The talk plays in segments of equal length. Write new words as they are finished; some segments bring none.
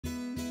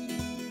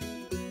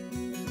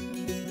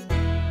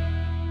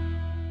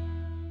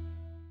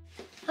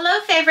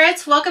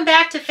favorites, welcome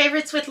back to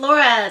Favorites with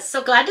Laura.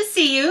 So glad to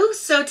see you.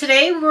 So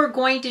today we're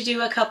going to do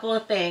a couple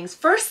of things.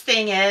 First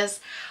thing is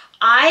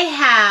I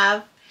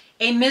have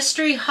a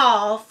mystery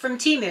haul from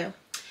Temu.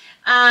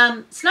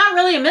 It's not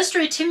really a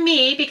mystery to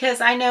me because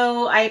I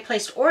know I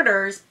placed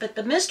orders, but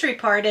the mystery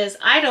part is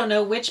I don't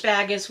know which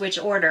bag is which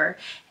order.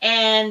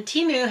 And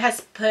Temu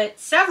has put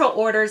several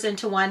orders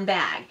into one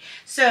bag.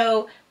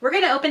 So we're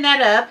going to open that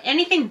up.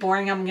 Anything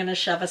boring I'm going to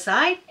shove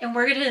aside, and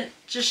we're going to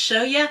just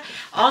show you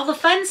all the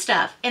fun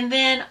stuff. And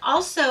then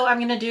also I'm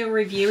going to do a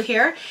review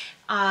here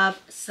of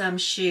some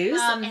shoes.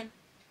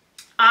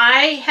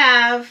 I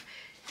have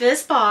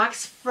this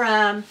box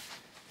from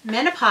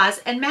Menopause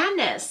and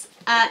Madness.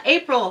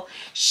 April,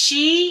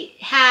 she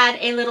had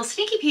a little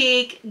sneaky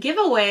peek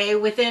giveaway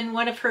within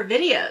one of her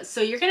videos.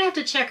 So you're going to have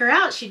to check her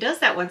out. She does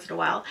that once in a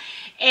while.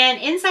 And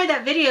inside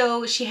that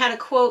video, she had a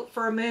quote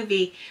for a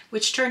movie,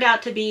 which turned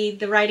out to be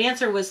the right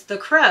answer was The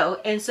Crow.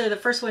 And so the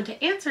first one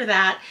to answer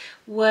that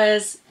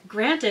was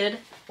granted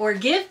or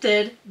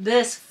gifted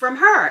this from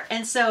her.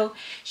 And so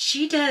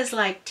she does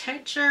like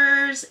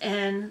tinctures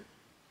and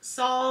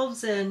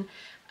salves and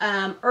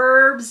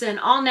herbs and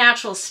all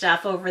natural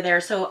stuff over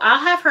there. So I'll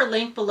have her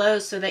link below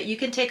so that you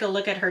can take a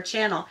look at her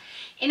channel.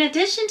 In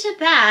addition to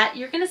that,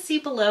 you're going to see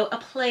below a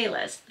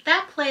playlist.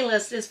 That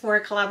playlist is for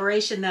a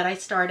collaboration that I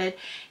started,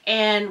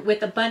 and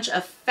with a bunch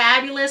of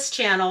fabulous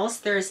channels.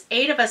 There's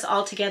 8 of us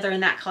all together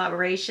in that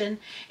collaboration,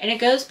 and it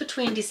goes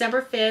between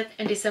December 5th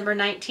and December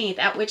 19th,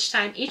 at which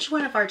time each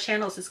one of our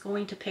channels is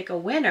going to pick a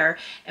winner,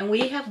 and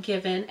we have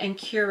given and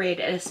curated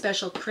a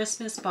special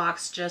Christmas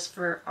box just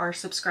for our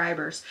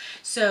subscribers.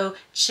 So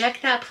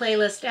check that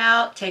playlist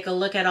out, take a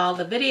look at all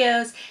the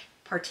videos,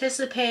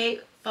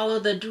 participate, follow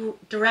the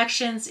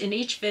directions. In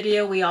each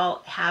video we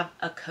all have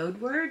a code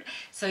word,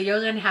 so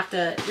you're gonna have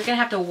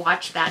to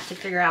watch that to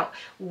figure out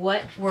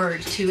what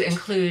word to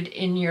include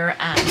in your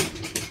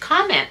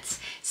comments.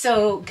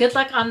 So good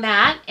luck on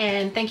that,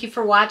 and thank you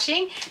for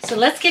watching. So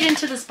let's get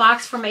into this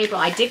box from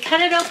April. I did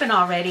cut it open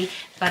already,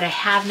 but I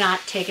have not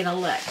taken a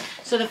look.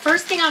 So the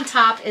first thing on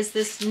top is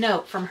this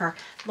note from her,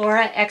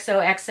 Laura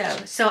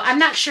XOXO. So I'm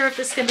not sure if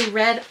this can be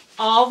read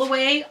all the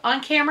way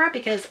on camera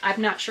because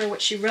I'm not sure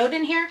what she wrote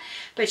in here,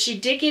 but she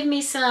did give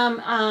me some,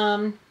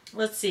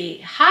 let's see.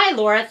 Hi,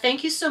 Laura.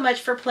 Thank you so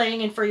much for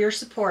playing and for your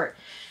support.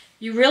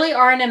 You really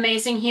are an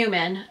amazing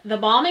human. The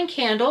balm and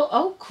candle,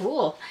 oh,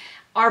 cool,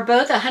 are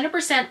both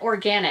 100%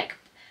 organic.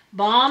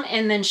 Balm,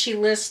 and then she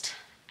lists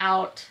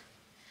out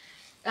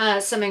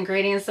some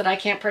ingredients that I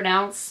can't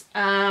pronounce.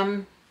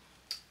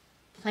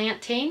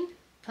 Plantain,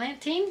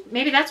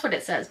 maybe that's what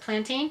it says.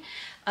 Plantain,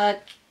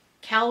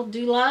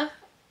 caldula.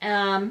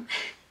 I'm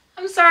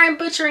sorry, I'm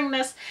butchering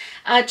this.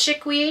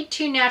 Chickweed,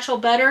 2 natural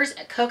butters,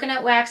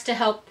 coconut wax to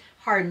help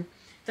harden.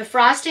 The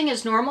frosting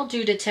is normal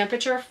due to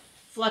temperature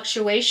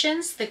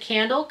fluctuations. The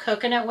candle,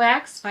 coconut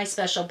wax, my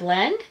special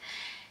blend.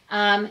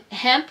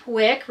 Hemp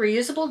wick,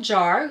 reusable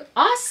jar.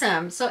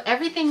 Awesome. So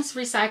everything's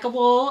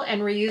recyclable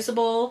and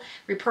reusable,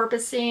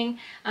 repurposing.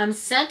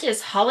 Scent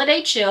is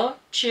holiday chill.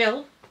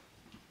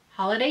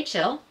 Holiday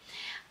chill.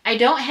 I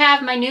don't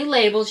have my new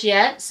labels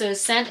yet. So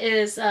scent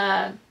is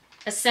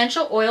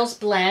essential oils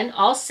blend,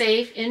 all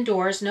safe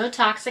indoors, no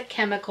toxic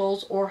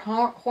chemicals or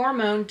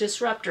hormone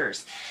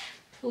disruptors.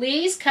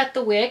 Please cut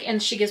the wick,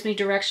 and she gives me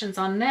directions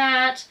on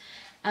that.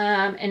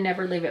 And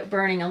never leave it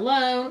burning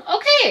alone.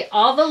 Okay,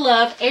 all the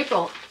love,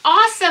 April.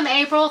 Awesome,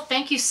 April.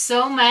 Thank you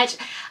so much.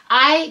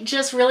 I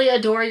just really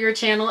adore your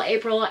channel,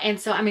 April, and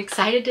so I'm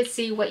excited to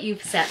see what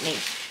you've sent me.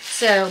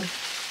 So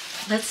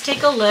let's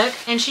take a look.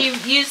 And she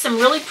used some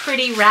really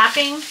pretty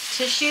wrapping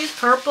tissues,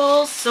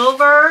 purple,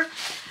 silver.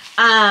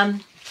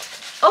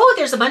 Oh,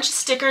 there's a bunch of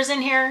stickers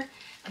in here,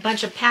 a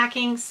bunch of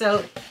packing.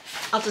 So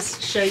I'll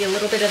just show you a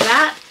little bit of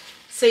that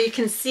so you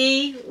can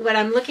see what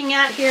I'm looking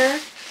at here.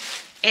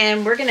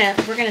 And we're gonna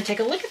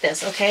take a look at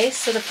this, okay?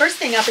 So the first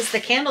thing up is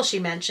the candle she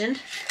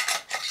mentioned.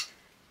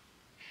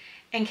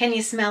 And can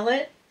you smell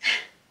it?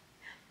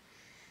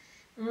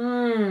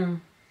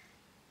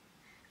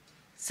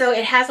 So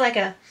it has like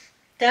a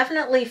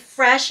definitely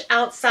fresh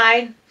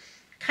outside,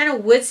 kind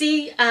of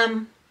woodsy,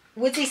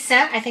 woodsy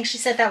scent. I think she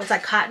said that was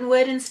like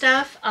cottonwood and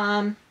stuff.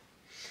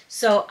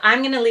 So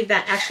I'm gonna leave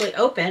that actually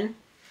open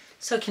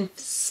so it can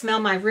smell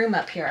my room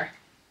up here.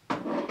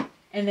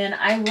 And then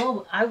I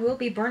will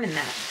be burning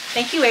that.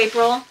 Thank you,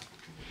 April.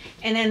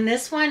 And then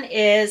this one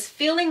is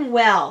Feeling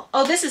Well.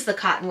 Oh, this is the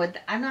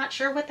cottonwood. I'm not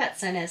sure what that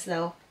scent is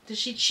though.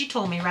 She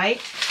told me,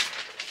 right?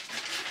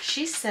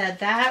 She said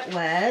that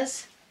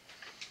was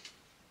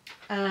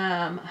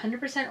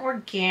 100%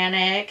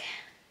 organic,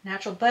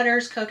 natural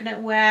butters, coconut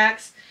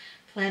wax,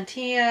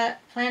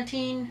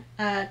 plantain,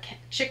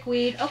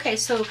 chickweed. Okay,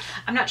 so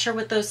I'm not sure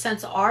what those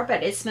scents are,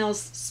 but it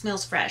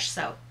smells fresh.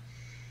 So,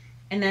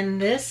 and then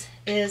this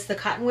is the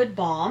Cottonwood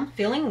Balm,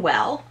 Feeling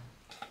Well.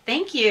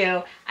 Thank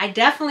you. I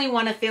definitely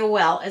want to feel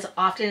well as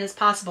often as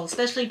possible,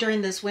 especially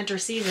during this winter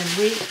season.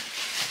 We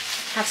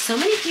have so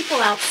many people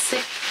out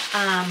sick.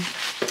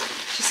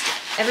 Just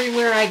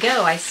everywhere I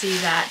go, I see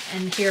that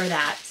and hear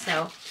that.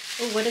 So,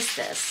 oh, what is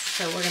this?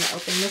 So we're going to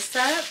open this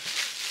up.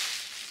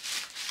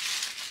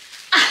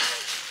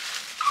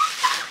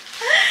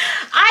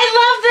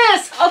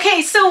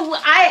 Okay, so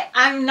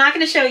I'm not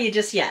going to show you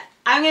just yet.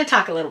 I'm going to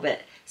talk a little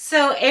bit.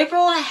 So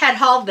April had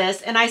hauled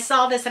this, and I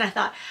saw this, and I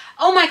thought,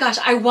 oh my gosh,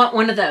 I want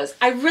one of those.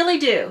 I really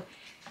do.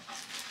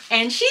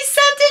 And she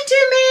sent it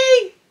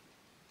to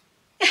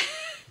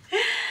me.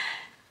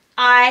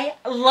 I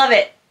love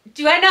it.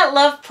 Do I not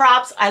love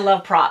props? I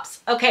love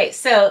props. Okay,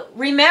 so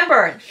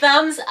remember,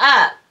 thumbs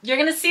up. You're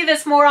going to see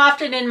this more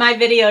often in my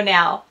video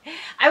now.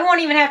 I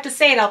won't even have to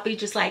say it. I'll be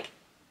just like,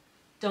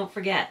 don't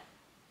forget.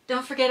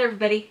 Don't forget,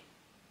 everybody.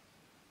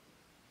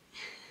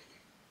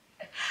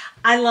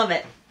 I love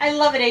it. I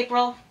love it,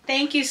 April.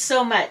 Thank you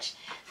so much.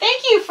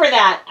 Thank you for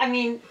that. I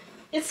mean,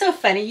 it's so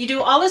funny. You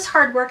do all this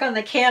hard work on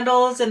the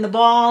candles and the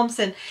balms,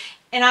 and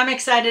I'm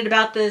excited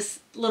about this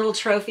little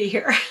trophy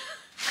here.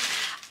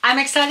 I'm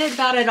excited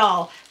about it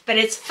all. But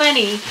it's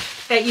funny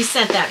that you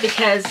sent that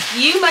because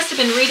you must have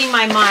been reading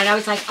my mind. I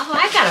was like, oh,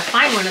 I gotta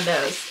find one of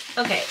those.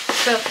 Okay,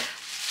 so,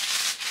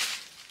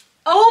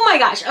 oh my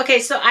gosh. Okay,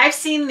 so I've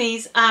seen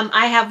these.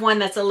 I have one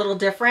that's a little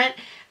different.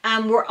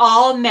 We're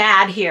all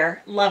mad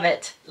here. Love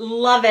it.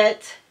 Love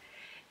it.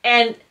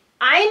 And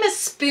I'm a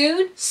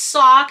spoon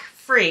sock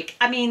freak.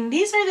 I mean,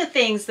 these are the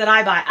things that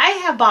I buy. I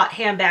have bought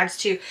handbags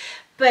too,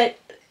 but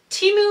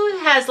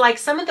Temu has like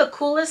some of the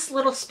coolest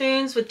little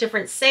spoons with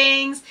different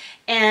sayings,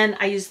 and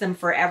I use them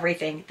for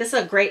everything. This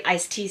is a great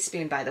iced tea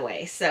spoon, by the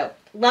way. So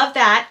love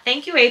that.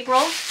 Thank you,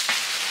 April.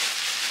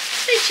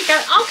 She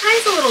got all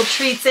kinds of little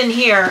treats in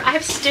here. I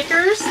have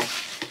stickers.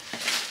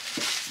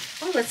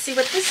 Oh, let's see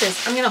what this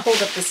is. I'm going to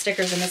hold up the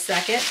stickers in a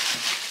second.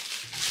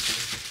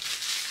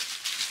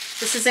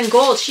 This is in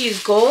gold. She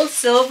used gold,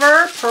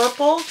 silver,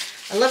 purple.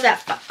 I love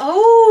that.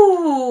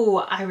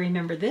 Oh, I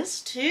remember this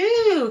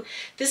too.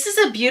 This is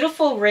a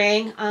beautiful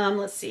ring.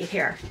 Let's see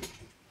here.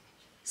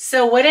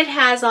 So what it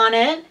has on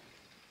it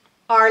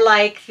are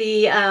like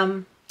the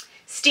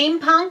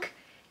steampunk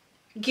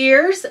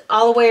gears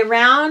all the way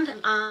around.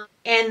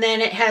 And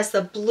then it has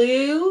the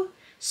blue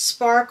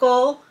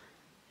sparkle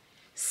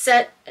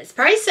set. It's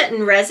probably set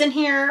in resin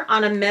here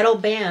on a metal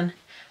band.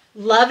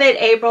 Love it,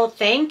 April.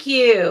 Thank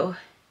you.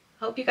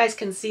 Hope you guys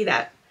can see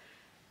that.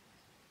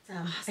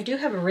 I do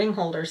have a ring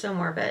holder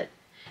somewhere, but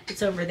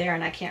it's over there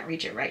and I can't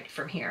reach it right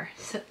from here.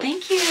 So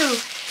thank you.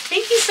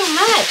 Thank you so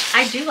much.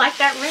 I do like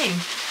that ring.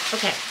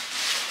 Okay.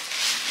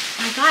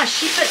 My gosh,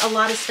 she put a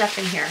lot of stuff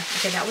in here.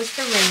 Okay, that was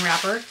the ring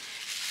wrapper.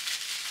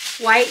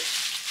 White.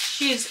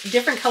 She used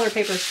different color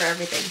papers for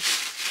everything.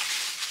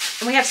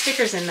 And we have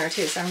stickers in there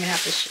too, so I'm going to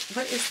have to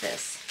what is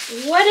this?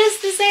 What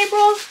is this,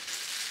 April?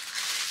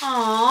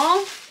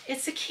 Aww,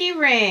 it's a key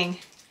ring.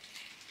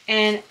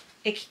 And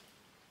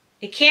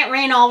it can't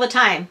rain all the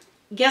time.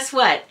 Guess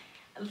what?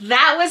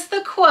 That was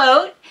the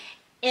quote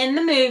in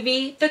the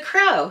movie The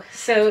Crow.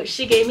 So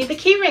she gave me the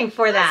key ring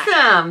for that.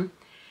 Awesome.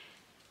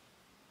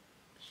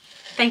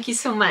 Thank you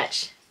so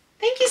much.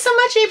 Thank you so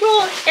much,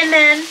 April. And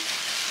then,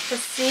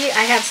 let's see,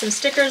 I have some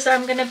stickers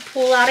I'm going to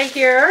pull out of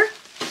here.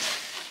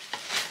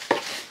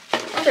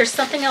 Oh, there's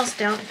something else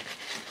down.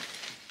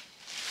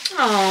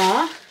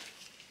 Aww.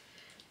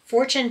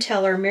 Fortune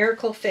teller,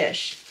 miracle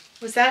fish.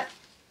 Was that?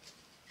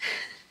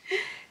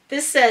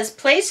 This says,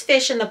 place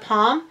fish in the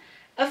palm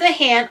of the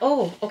hand.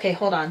 Oh, okay,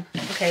 hold on.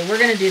 Okay, we're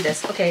going to do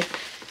this. Okay,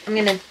 I'm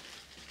going to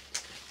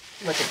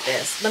look at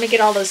this. Let me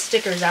get all those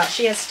stickers out.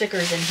 She has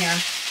stickers in here.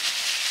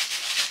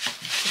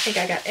 I think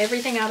I got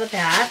everything out of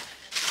that.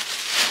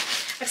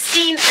 I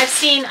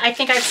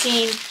think I've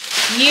seen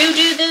you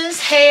do this.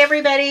 Hey,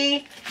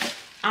 everybody.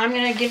 I'm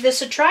going to give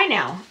this a try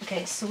now.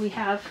 Okay, so we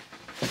have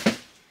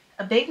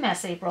a big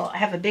mess, April. I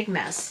have a big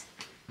mess.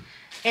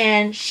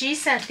 And she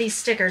sent these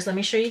stickers. Let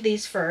me show you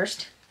these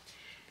first.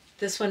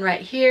 This one right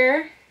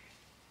here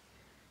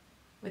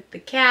with the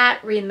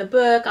cat reading the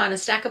book on a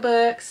stack of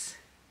books.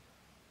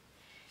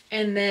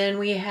 And then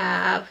we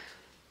have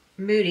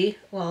Moody.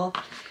 Well,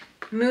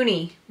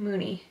 Mooney.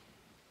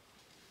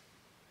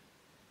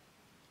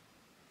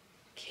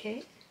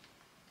 Okay.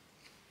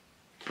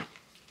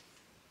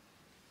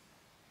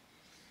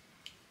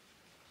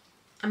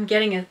 I'm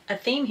getting a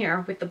theme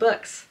here with the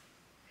books.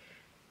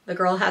 The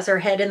girl has her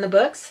head in the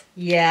books.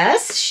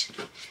 Yes.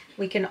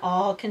 We can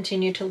all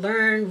continue to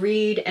learn,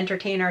 read,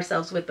 entertain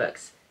ourselves with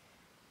books.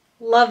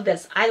 Love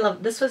this.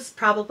 This was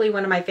probably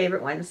one of my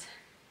favorite ones.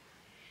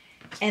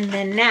 And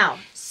then now,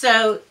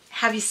 so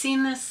have you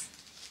seen this?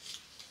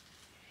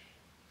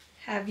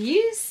 Have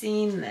you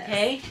seen this?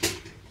 Okay.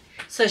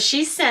 So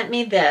she sent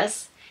me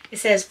this. It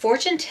says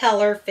fortune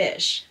teller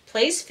fish.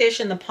 Place fish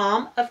in the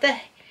palm of the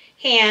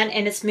hand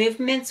and its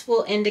movements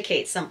will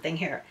indicate something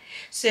here.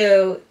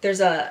 So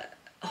there's a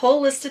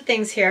whole list of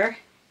things here.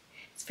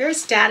 It's very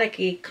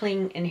staticky,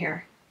 clean in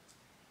here.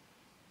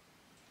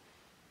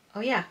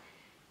 Oh yeah.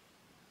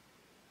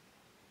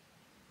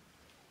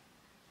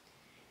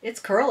 It's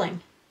curling.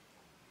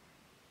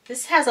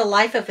 This has a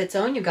life of its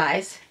own, you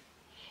guys.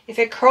 If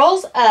it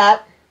curls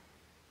up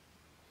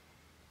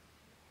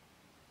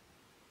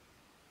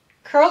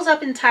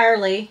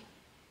entirely,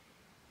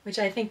 which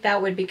I think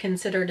that would be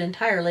considered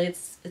entirely,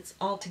 it's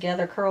all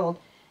together curled.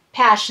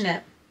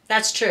 Passionate.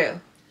 That's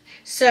true.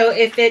 So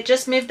if it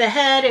just moved the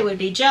head, it would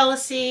be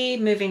jealousy.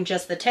 Moving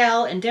just the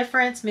tail,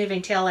 indifference.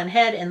 Moving tail and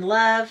head, in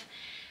love.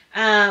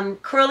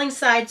 Curling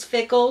sides,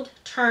 fickle.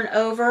 Turn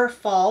over,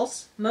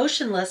 false.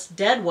 Motionless,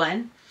 dead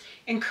one.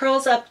 And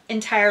curls up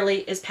entirely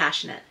is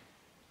passionate.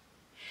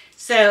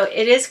 So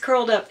it is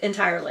curled up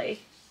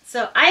entirely.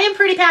 So I am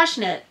pretty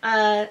passionate.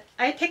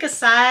 I pick a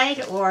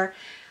side or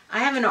I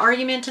have an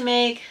argument to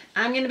make.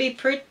 I'm going to be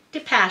pretty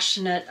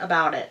passionate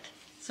about it.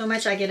 So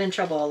much I get in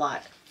trouble a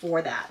lot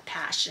for that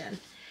passion.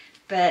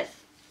 But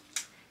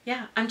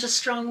yeah, I'm just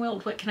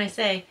strong-willed. What can I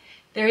say?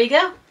 There you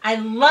go. I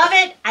love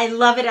it. I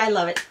love it. I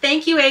love it.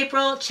 Thank you,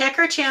 April. Check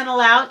her channel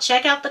out.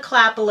 Check out the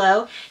clap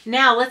below.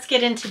 Now let's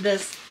get into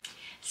this.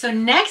 So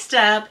next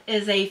up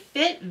is a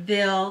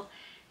FitVille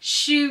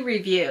shoe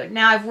review.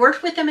 Now I've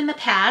worked with them in the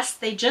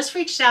past. They just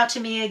reached out to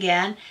me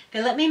again.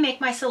 They let me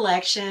make my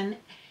selection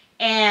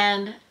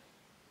and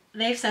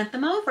they've sent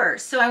them over.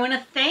 So I want to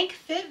thank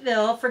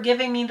FitVille for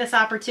giving me this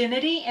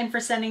opportunity and for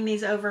sending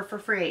these over for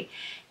free.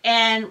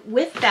 And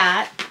with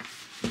that,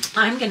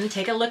 I'm going to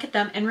take a look at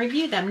them and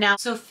review them. Now,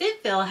 so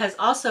FitVille has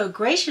also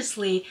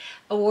graciously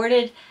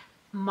awarded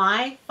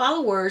my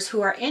followers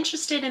who are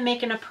interested in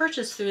making a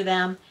purchase through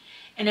them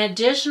an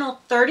additional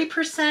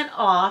 30%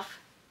 off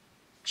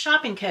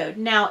shopping code.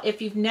 Now,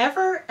 if you've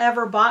never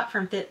ever bought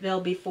from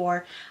FitVille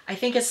before, I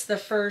think it's the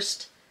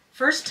first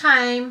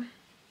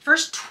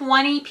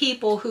 20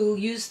 people who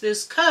use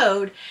this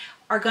code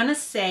are going to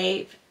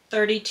save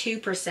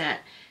 32%.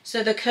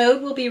 So the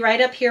code will be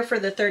right up here for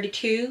the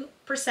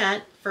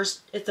 32%.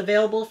 First, it's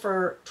available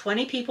for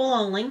 20 people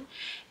only.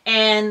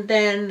 And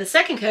then the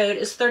second code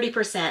is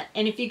 30%.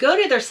 And if you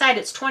go to their site,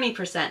 it's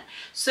 20%.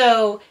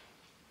 So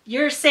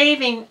you're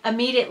saving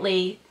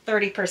immediately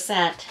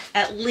 30%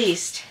 at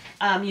least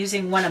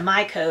using one of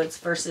my codes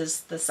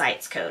versus the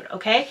site's code,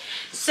 okay?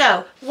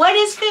 So what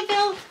is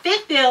FitVille?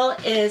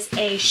 FitVille is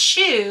a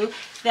shoe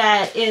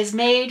that is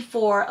made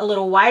for a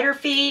little wider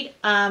feet.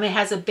 It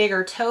has a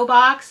bigger toe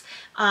box.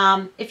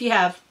 If you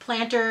have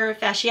plantar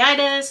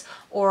fasciitis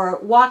or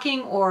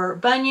walking or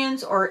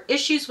bunions or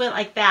issues with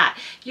like that,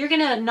 you're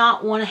gonna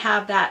not want to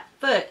have that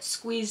foot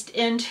squeezed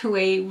into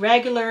a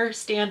regular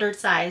standard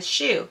size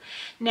shoe.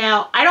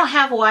 Now, I don't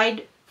have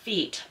wide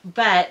feet,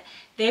 but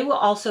they will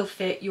also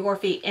fit your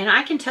feet. And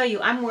I can tell you,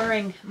 I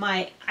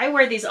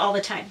wear these all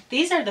the time.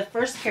 These are the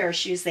first pair of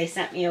shoes they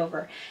sent me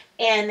over.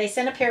 And they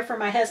sent a pair for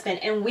my husband,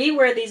 and we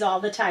wear these all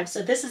the time.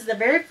 So this is the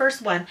very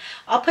first one.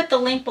 I'll put the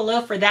link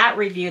below for that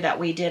review that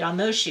we did on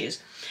those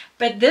shoes.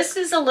 But this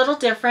is a little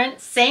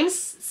different. Same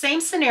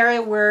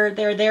scenario where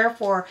they're there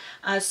for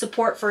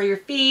support for your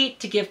feet,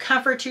 to give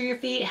comfort to your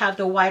feet, have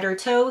the wider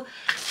toe.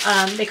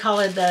 They call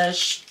it the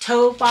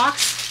toe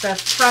box, the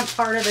front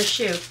part of the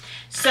shoe.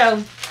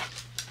 So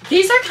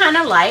these are kind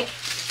of like,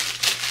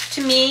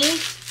 to me,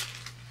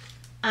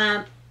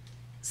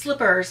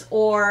 slippers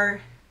or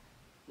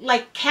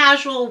like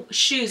casual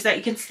shoes that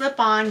you can slip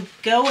on,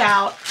 go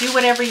out, do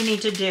whatever you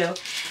need to do.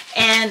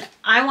 And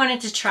I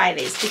wanted to try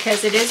these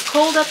because it is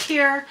cold up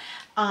here.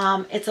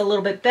 It's a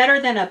little bit better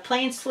than a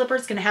plain slipper.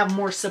 It's going to have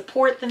more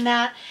support than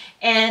that.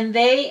 And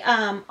they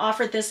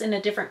offered this in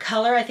a different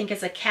color. I think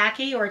it's a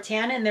khaki or a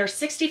tan, and they're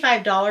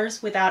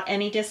 $65 without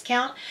any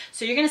discount.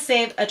 So you're going to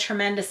save a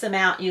tremendous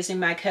amount using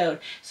my code.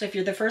 So if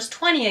you're the first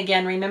 20,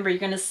 again, remember you're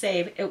going to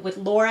save it with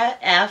Laura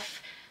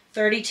F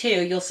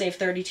 32, you'll save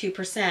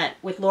 32%.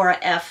 With Laura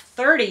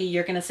F30,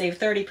 you're going to save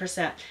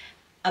 30%.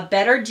 A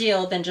better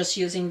deal than just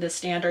using the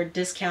standard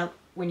discount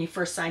when you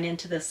first sign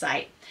into the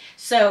site.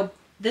 So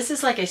this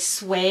is like a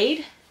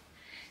suede.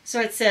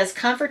 So it says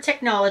Comfort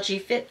Technology,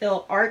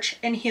 FitVille Arch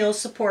and Heel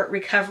Support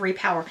Recovery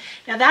Power.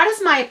 Now that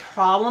is my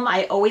problem.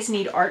 I always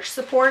need arch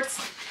supports.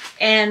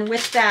 And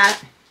with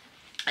that,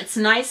 it's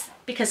nice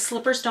because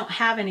slippers don't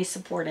have any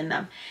support in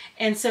them.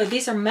 And so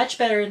these are much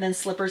better than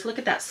slippers. Look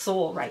at that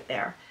sole right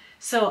there.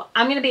 So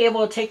I'm going to be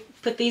able to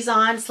put these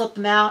on, slip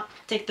them out,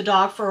 take the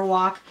dog for a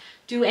walk,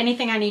 do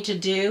anything I need to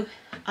do.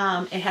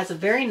 It has a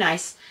very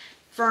nice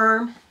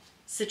firm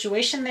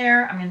situation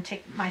there. I'm going to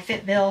take my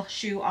FitVille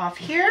shoe off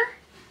here.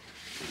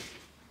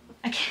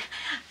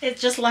 It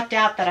just lucked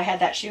out that I had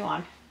that shoe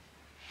on.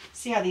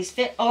 See how these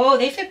fit? Oh,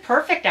 they fit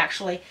perfect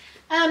actually.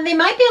 They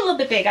might be a little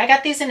bit big. I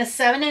got these in a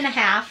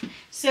 7.5,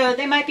 so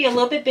they might be a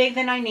little bit big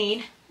than I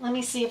need. Let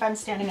me see if I'm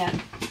standing up.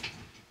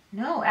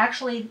 No,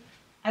 actually,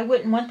 I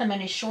wouldn't want them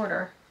any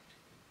shorter.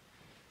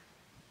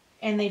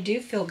 And they do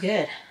feel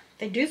good.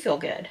 They do feel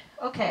good.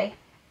 Okay.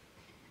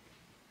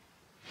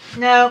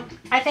 No,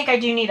 I think I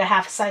do need a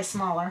half size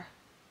smaller.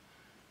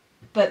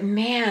 But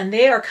man,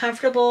 they are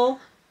comfortable.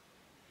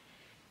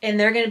 And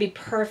they're going to be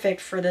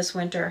perfect for this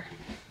winter.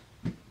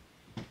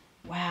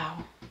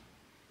 Wow.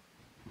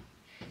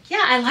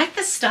 Yeah, I like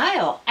the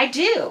style. I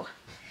do.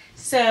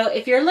 So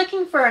if you're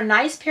looking for a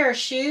nice pair of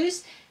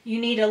shoes, you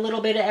need a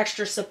little bit of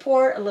extra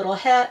support, a little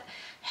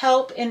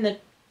help in the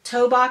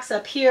toe box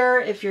up here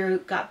if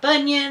you've got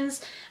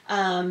bunions,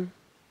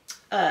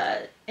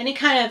 any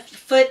kind of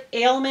foot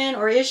ailment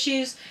or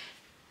issues,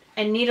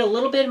 and need a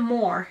little bit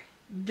more,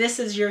 this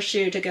is your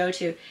shoe to go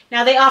to.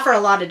 Now they offer a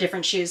lot of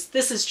different shoes.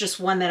 This is just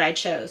one that I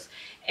chose.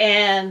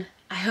 And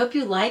I hope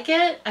you like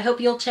it. I hope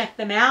you'll check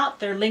them out.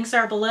 Their links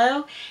are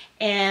below.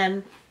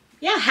 And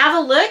yeah, have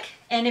a look.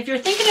 And if you're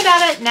thinking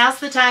about it, now's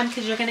the time,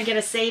 because you're going to get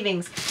a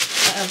savings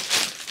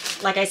of,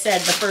 like I said,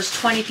 the first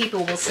 20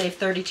 people will save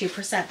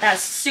 32%.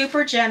 That's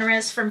super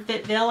generous from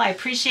FitVille. I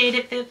appreciate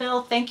it,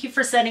 FitVille. Thank you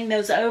for sending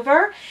those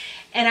over.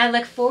 And I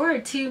look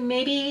forward to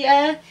maybe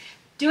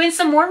doing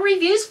some more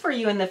reviews for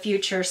you in the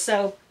future.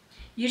 So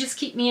you just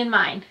keep me in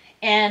mind.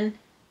 And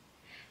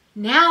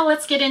now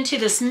let's get into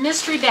this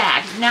mystery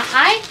bag. Now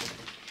I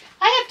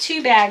have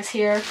 2 bags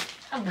here.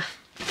 Oh,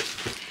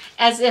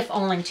 as if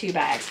only 2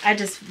 bags. I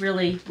just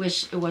really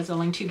wish it was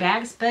only 2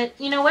 bags, but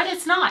you know what?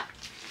 It's not.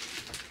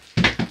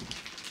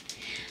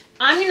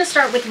 I'm going to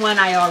start with one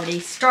I already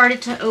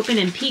started to open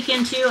and peek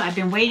into. I've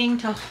been waiting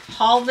to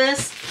haul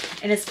this,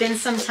 and it's been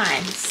some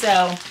time.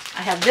 So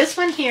I have this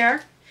one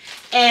here,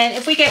 and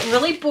if we get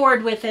really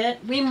bored with it,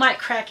 we might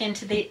crack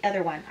into the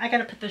other one. I got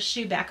to put the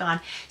shoe back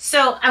on.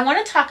 So I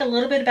want to talk a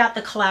little bit about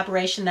the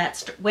collaboration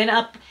that went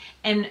up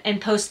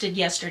and posted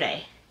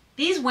yesterday.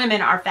 These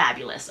women are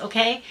fabulous,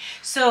 okay?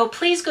 So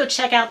please go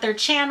check out their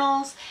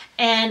channels.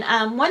 And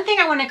one thing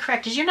I want to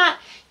correct is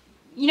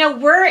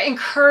we're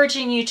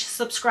encouraging you to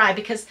subscribe,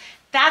 because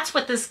that's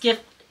what this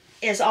gift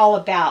is all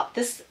about.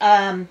 This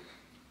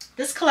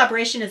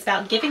collaboration is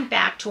about giving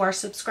back to our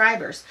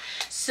subscribers.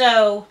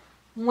 So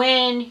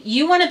when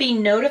you want to be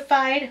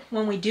notified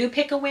when we do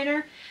pick a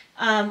winner,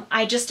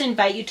 I just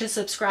invite you to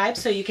subscribe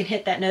so you can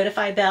hit that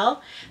notify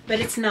bell, but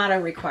it's not a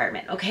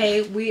requirement,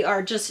 okay? We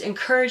are just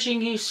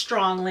encouraging you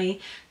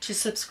strongly to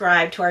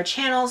subscribe to our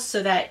channels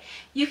so that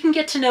you can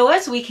get to know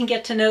us, we can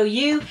get to know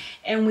you,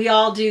 and we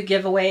all do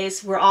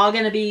giveaways. We're all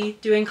going to be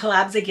doing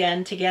collabs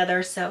again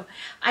together, so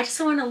I just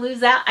don't want to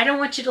lose out. I don't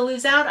want you to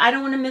lose out. I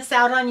don't want to miss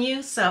out on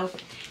you, so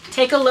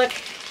take a look.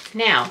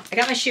 Now, I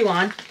got my shoe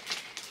on,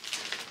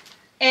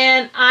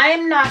 and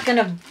I'm not going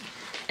to,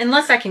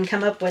 unless I can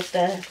come up with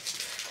the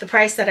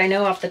price that I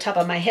know off the top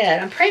of my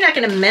head. I'm probably not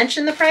going to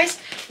mention the price.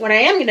 What I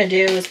am going to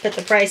do is put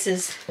the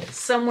prices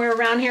somewhere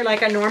around here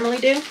like I normally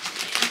do.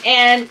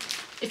 And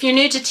if you're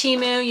new to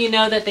Temu, you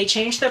know that they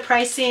changed their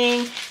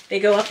pricing. They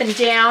go up and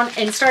down.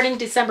 And starting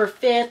December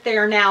 5th, they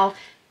are now,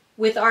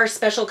 with our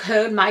special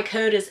code, my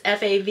code is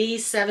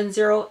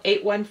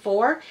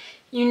FAV70814.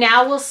 You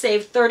now will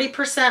save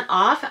 30%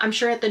 off. I'm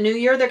sure at the new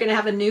year, they're going to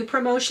have a new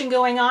promotion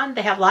going on.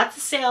 They have lots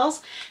of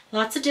sales,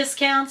 lots of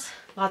discounts,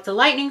 lots of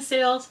lightning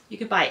sales. You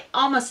can buy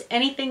almost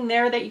anything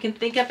there that you can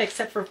think of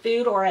except for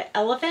food or an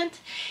elephant,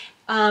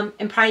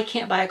 and probably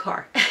can't buy a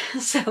car.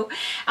 So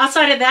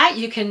outside of that,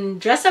 you can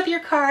dress up your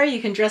car,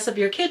 you can dress up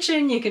your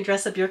kitchen, you can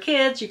dress up your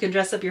kids, you can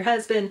dress up your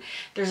husband.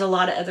 There's a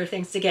lot of other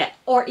things to get,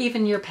 or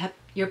even your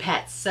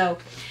pets. So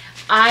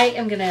I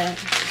am gonna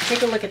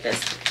take a look at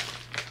this.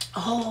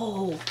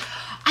 Oh,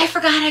 I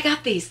forgot I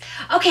got these.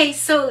 Okay,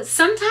 so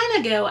some time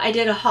ago I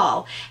did a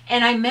haul,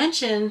 and I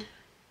mentioned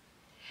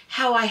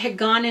how I had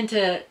gone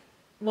into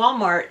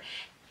Walmart.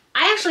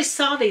 I actually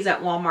saw these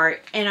at Walmart,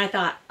 and I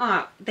thought,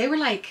 oh, they were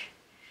like,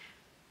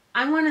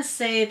 I want to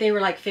say they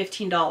were like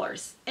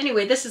 $15.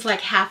 Anyway, this is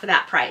like half of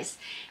that price.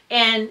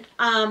 And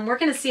we're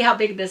going to see how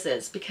big this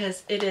is,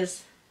 because it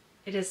is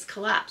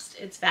collapsed.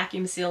 It's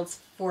vacuum sealed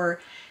for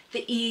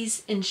the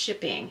ease in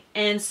shipping.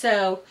 And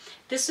so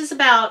this is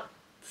about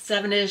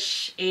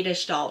 $7-ish,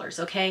 $8-ish,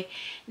 okay?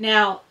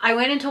 Now, I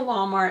went into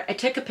Walmart, I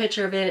took a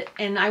picture of it,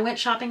 and I went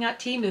shopping at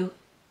Temu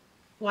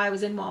while I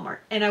was in Walmart,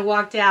 and I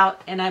walked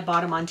out and I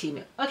bought them on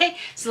Temu. Okay,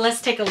 so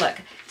let's take a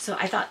look. So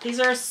I thought these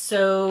are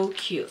so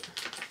cute.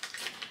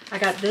 I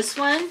got this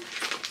one.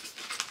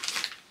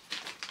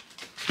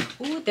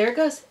 Ooh, there it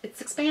goes.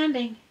 It's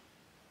expanding.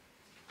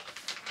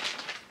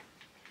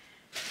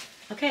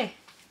 Okay.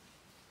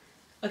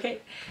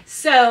 Okay,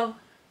 so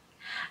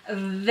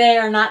they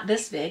are not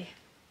this big.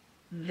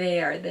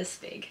 They are this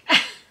big.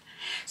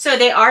 So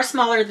they are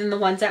smaller than the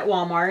ones at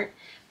Walmart.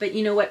 But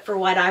you know what, for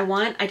what I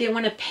want, I didn't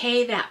want to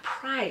pay that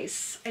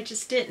price. I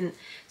just didn't.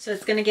 So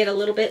it's going to get a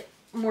little bit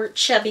more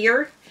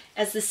chubbier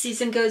as the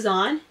season goes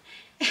on.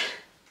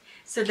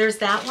 So there's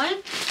that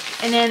one.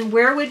 And then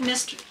where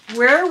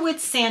would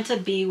Santa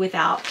be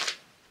without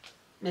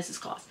Mrs.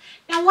 Claus?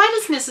 Now, why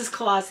does Mrs.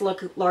 Claus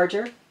look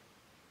larger?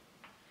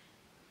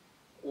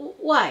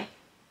 Why?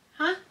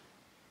 Huh?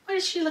 Why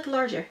does she look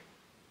larger?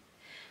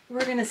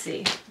 We're going to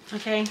see,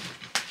 okay?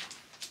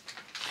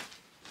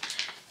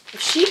 If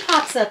she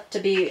pops up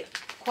to be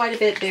quite a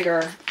bit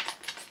bigger,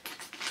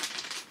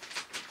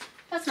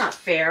 that's not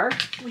fair.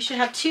 We should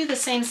have 2 the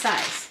same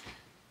size.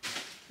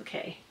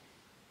 Okay.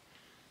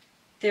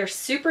 They're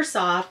super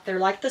soft. They're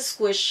like the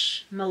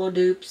Squishmallow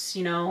dupes,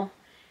 you know.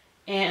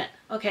 And,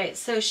 okay,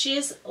 so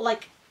she's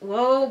like,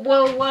 whoa,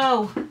 whoa,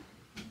 whoa.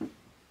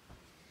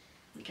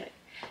 Okay.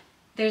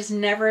 There's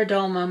never a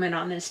dull moment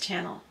on this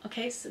channel.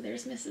 Okay, so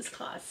there's Mrs.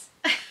 Claus.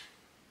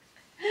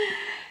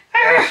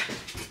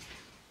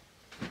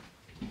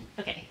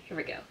 Okay, here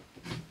we go.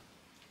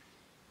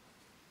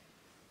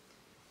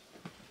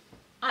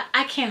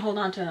 I can't hold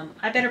on to them.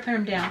 I better put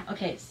them down.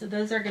 Okay, so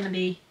those are going to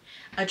be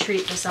a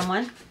treat for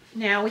someone.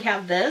 Now we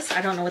have this.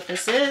 I don't know what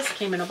this is.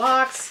 Came in a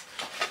box.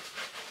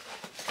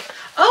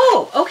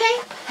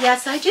 Okay,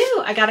 yes I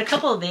do. I got a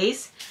couple of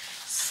these.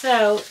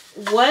 So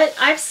what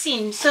I've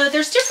seen, so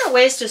there's different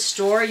ways to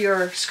store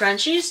your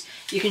scrunchies.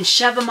 You can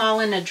shove them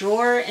all in a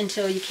drawer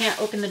until you can't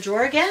open the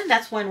drawer again.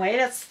 That's one way.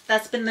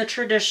 That's been the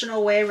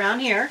traditional way around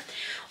here.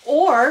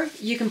 Or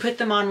you can put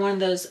them on one of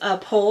those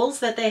poles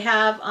that they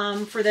have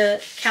for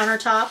the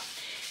countertop.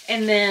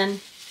 And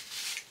then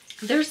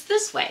there's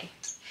this way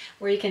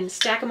where you can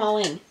stack them all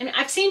in. And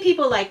I've seen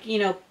people like, you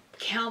know,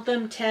 count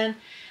them 10.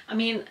 I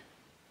mean,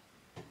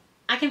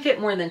 I can fit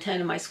more than 10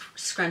 of my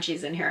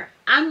scrunchies in here.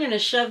 I'm going to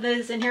shove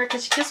those in here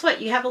because guess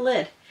what? You have a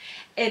lid.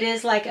 It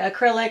is like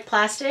acrylic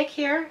plastic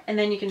here, and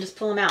then you can just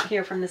pull them out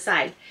here from the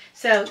side.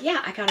 So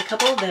yeah, I got a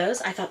couple of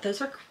those. I thought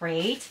those were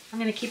great. I'm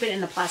going to keep it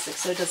in the plastic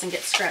so it doesn't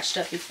get scratched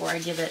up before I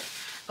give it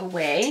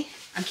away.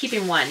 I'm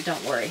keeping one,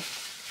 don't worry.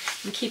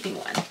 I'm keeping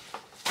one.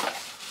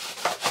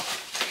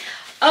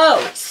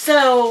 Oh,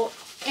 so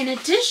in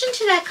addition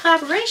to that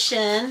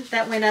collaboration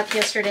that went up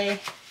yesterday,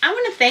 I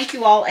want to thank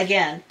you all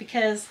again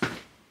because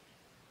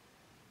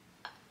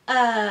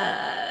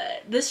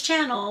this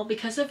channel,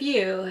 because of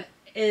you,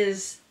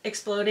 is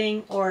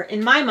exploding, or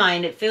in my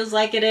mind it feels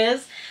like it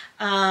is.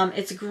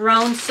 It's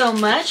grown so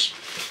much.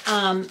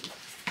 I'm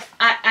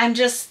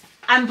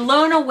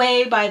blown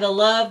away by the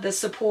love, the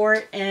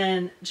support,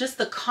 and just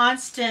the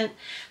constant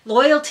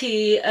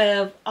loyalty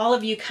of all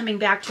of you coming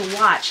back to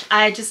watch.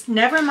 I just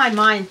never in my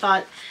mind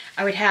thought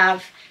I would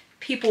have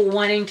people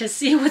wanting to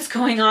see what's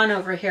going on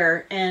over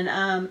here, and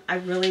I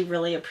really,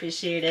 really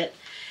appreciate it,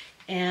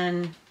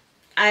 and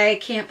I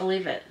can't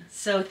believe it.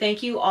 So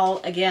thank you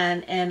all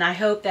again, and I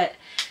hope that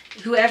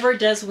whoever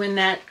does win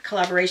that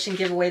collaboration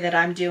giveaway that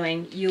I'm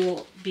doing,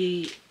 you'll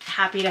be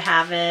happy to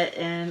have it,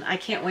 and I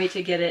can't wait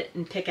to get it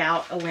and pick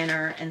out a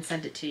winner and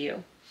send it to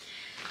you.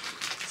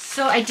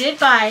 So I did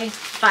buy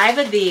 5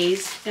 of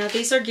these. Now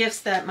these are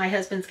gifts that my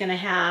husband's going to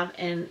have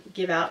and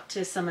give out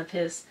to some of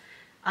his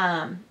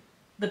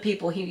the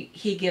people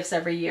he gives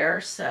every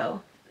year.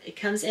 So it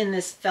comes in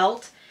this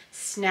felt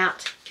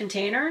snapped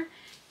container,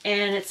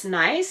 and it's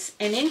nice.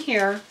 And in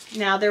here,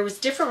 now there was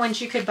different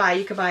ones you could buy.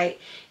 You could buy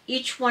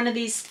each one of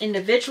these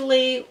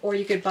individually, or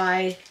you could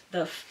buy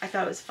the, I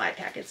thought it was a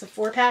 5-pack. It's a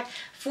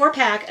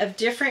 4-pack of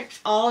different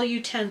all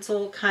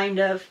utensil kind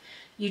of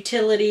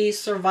utility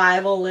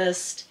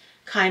survivalist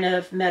kind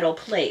of metal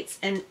plates.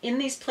 And in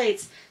these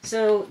plates,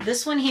 so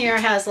this one here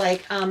has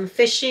like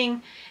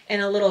fishing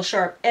and a little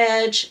sharp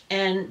edge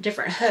and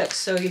different hooks.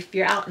 So if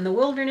you're out in the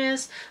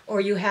wilderness or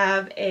you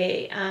have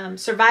a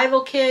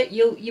survival kit,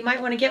 you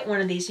might want to get one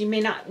of these. You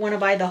may not want to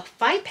buy the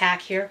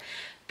 5-pack here,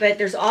 but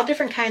there's all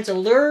different kinds of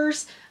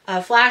lures,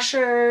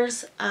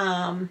 flashers,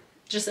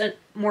 just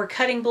more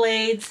cutting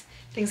blades,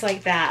 things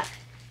like that.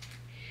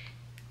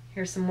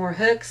 Here's some more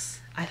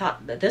hooks. I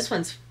thought that this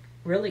one's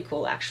really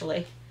cool,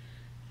 actually.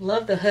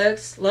 Love the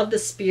hooks, love the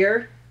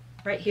spear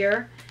right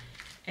here,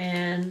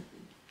 and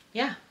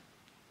yeah.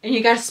 And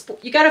you got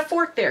a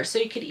fork there, so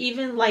you could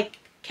even like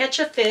catch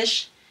a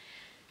fish,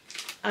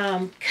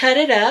 cut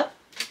it up,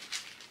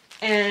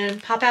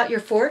 and pop out your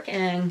fork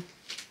and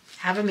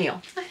have a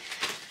meal.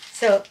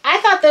 So I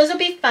thought those would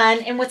be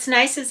fun. And what's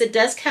nice is it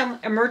does come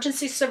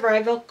emergency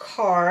survival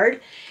card,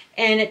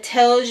 and it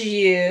tells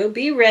you,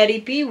 be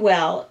ready, be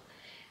well.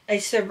 A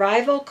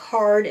survival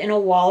card in a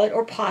wallet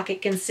or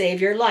pocket can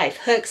save your life.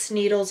 Hooks,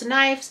 needles,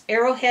 knives,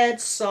 arrowhead,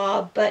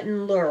 saw,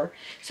 button, lure.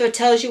 So it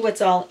tells you what's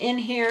all in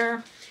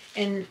here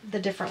and the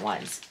different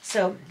ones.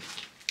 So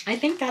I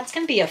think that's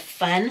going to be a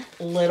fun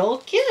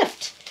little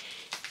gift.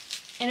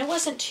 And it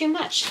wasn't too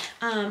much.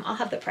 I'll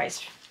have the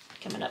price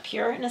coming up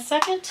here in a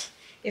second,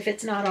 if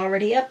it's not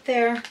already up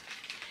there.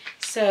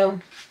 So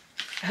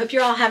I hope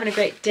you're all having a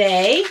great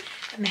day.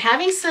 I'm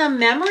having some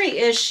memory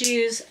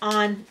issues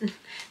on,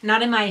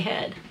 not in my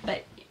head,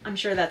 but I'm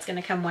sure that's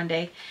going to come one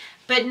day.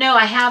 But no,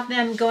 I have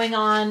them going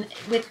on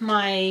with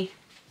my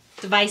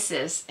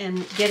devices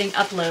and getting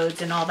uploads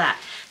and all that.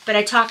 But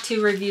I talked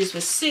to Reviews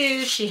with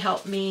Sue. She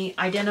helped me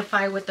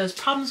identify what those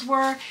problems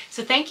were.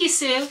 So thank you,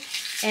 Sue,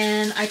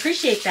 and I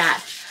appreciate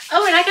that.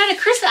 Oh, and I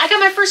got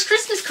my first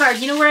Christmas card.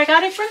 You know where I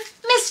got it from?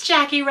 Miss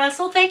Jackie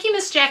Russell. Thank you,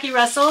 Miss Jackie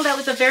Russell. That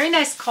was a very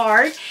nice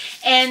card,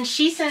 and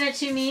she sent it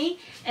to me,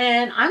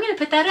 and I'm going to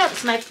put that up.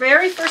 It's my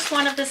very first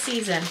one of the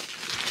season.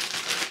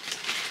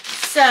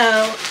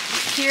 So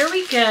here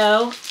we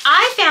go.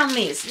 I found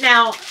these.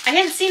 Now, I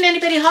hadn't seen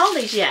anybody haul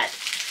these yet,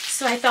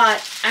 so I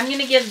thought I'm going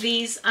to give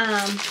these,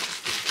 let's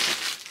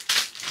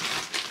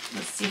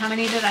see, how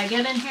many did I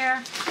get in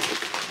here?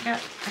 I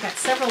got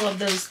several of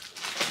those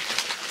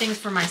things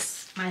for my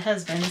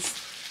husband's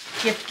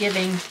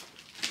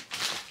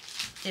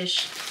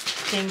gift-giving-ish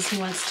things he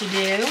wants to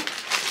do.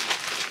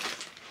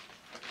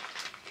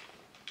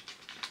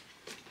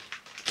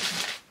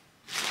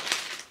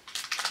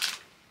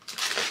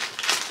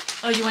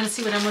 Oh, you want to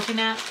see what I'm looking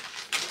at?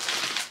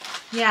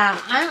 Yeah,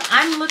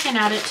 I'm looking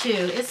at it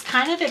too. It's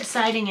kind of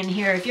exciting in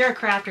here. If you're a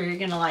crafter, you're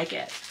going to like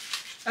it.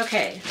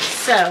 Okay,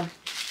 so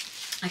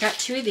I got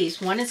 2 of these.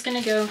 One is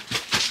going to go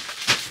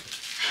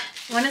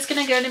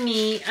to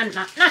me,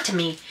 not to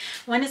me.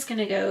 One is going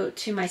to go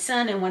to my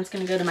son and one's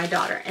going to go to my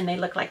daughter, and they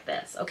look like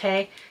this,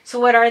 okay? So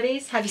what are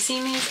these? Have you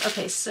seen these?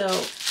 Okay, so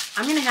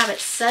I'm going to have it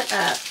set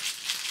up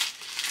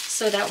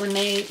so that when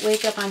they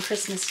wake up on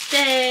Christmas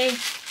Day,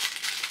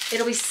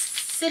 it'll be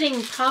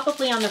sitting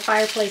probably on the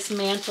fireplace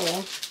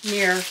mantle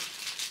near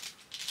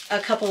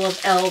a couple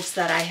of elves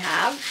that I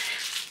have.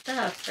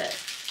 Stuff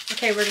it.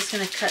 Okay, we're just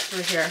going to cut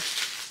through here.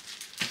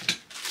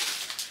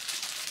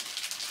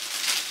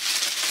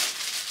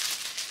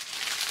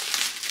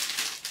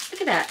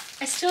 Look at that.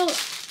 I'm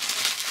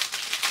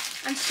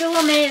still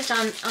amazed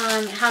on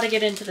how to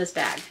get into this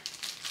bag.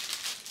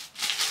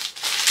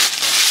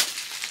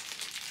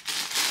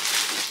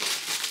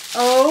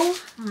 Oh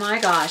my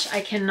gosh, I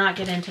cannot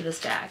get into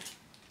this bag.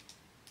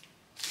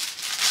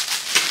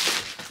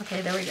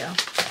 Okay, there we go.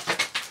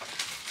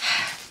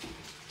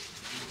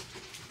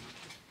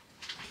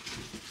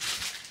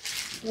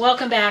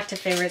 Welcome back to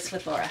Favorites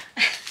with Laura.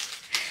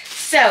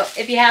 So,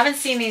 if you haven't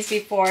seen these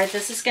before,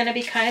 this is going to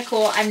be kind of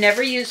cool. I've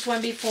never used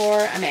one before.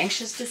 I'm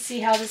anxious to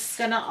see how this is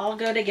going to all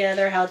go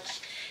together.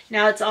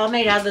 Now it's all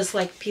made out of this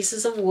like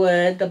pieces of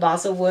wood, the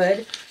balsa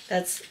wood.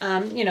 That's,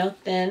 you know,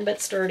 thin but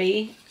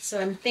sturdy.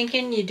 So I'm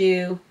thinking you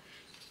do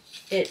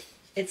it.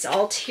 It's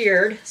all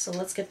tiered. So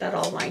let's get that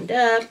all lined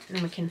up,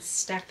 and we can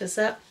stack this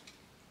up.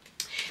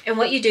 And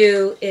what you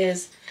do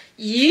is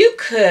you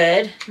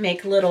could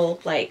make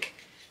little like,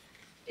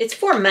 it's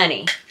for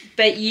money,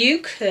 but you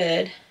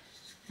could.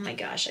 Oh my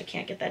gosh, I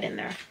can't get that in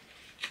there.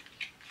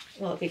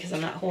 Well, because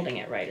I'm not holding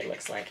it right, it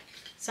looks like.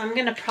 So I'm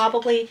going to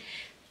probably,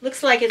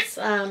 looks like it's,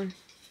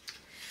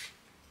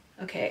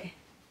 okay.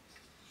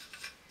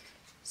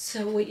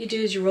 So what you do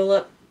is you roll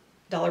up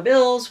dollar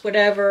bills,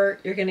 whatever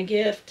you're going to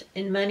gift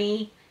in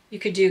money. You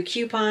could do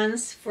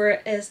coupons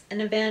for as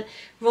an event.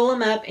 Roll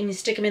them up and you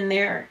stick them in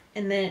there.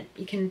 And then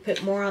you can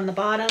put more on the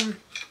bottom.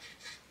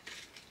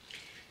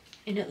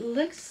 And it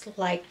looks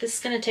like this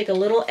is going to take a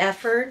little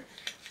effort.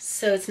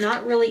 So it's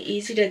not really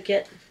easy to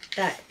get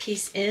that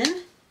piece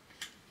in.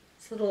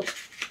 It's a little,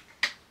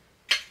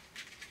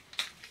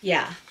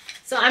 yeah.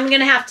 So I'm going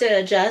to have to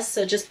adjust.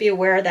 So just be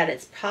aware that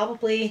it's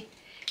probably,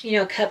 you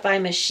know, cut by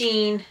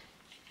machine.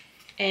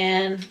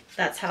 And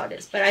that's how it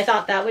is. But I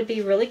thought that would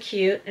be really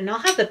cute. And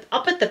I'll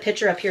put the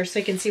picture up here so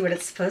you can see what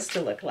it's supposed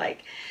to look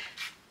like.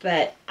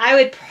 But I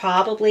would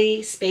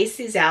probably space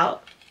these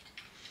out.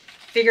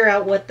 Figure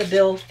out what the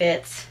bill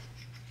fits.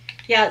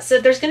 Yeah, so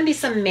there's going to be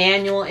some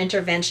manual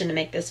intervention to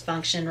make this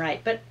function right,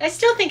 but I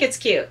still think it's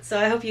cute, so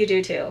I hope you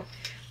do too.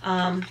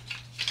 I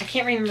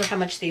can't remember how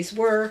much these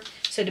were,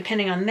 so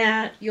depending on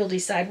that, you'll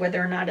decide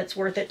whether or not it's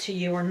worth it to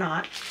you or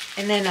not.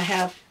 And then I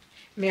have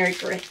Merry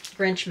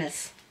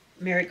Grinchmas.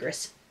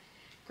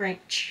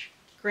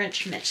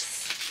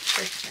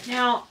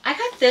 Now, I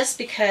got this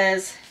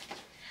because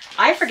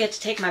I forget to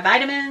take my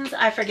vitamins.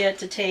 I forget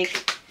to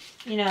take,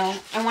 you know,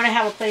 I want to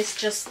have a place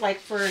just like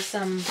for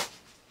some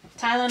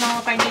Tylenol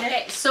if I need it.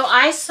 Okay, so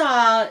I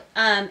saw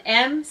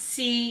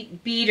MC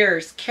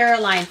Beaters,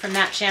 Caroline from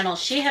that channel.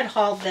 She had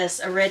hauled this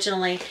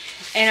originally,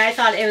 and I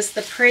thought it was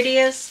the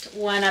prettiest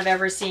one I've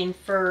ever seen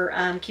for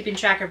keeping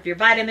track of your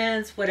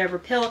vitamins, whatever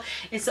pill.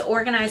 It's the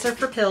organizer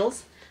for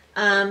pills.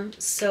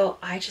 So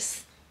I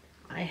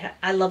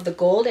love the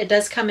gold. It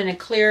does come in a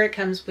clear. It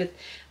comes with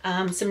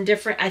some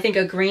different, I think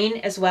a green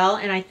as well.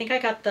 And I think I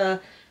got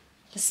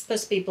it's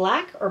supposed to be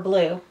black or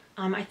blue.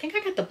 I think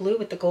I got the blue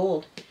with the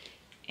gold.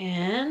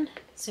 And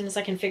as soon as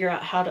I can figure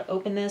out how to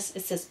open this,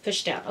 it says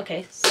push down.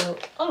 Okay, so,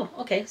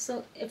 okay.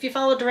 So if you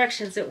follow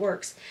directions, it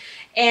works.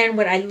 And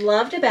what I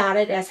loved about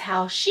it is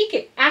how chic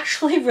it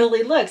actually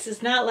really looks.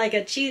 It's not like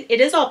a cheese, it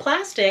is all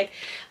plastic,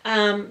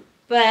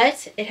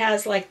 but it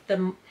has like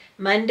the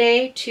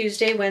Monday,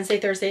 Tuesday, Wednesday,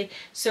 Thursday.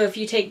 So if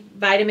you take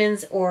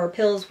vitamins or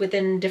pills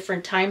within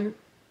different time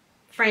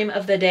frame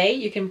of the day,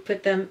 you can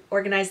put them,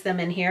 organize them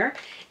in here,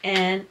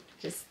 and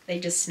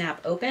they just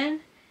snap open.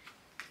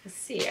 Let's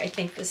see, I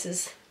think this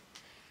is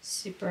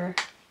super,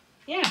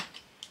 yeah,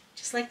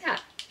 just like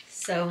that.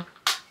 So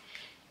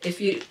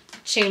if you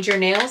change your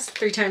nails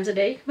 3 times a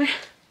day,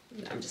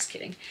 I'm just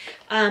kidding.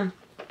 But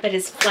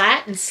it's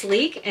flat and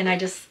sleek, and I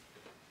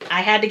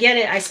had to get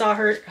it. I saw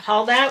her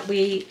haul that.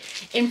 We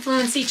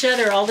influence each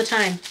other all the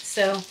time.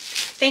 So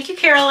thank you,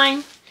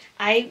 Caroline.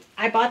 I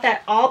bought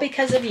that all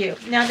because of you.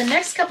 Now the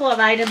next couple of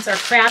items are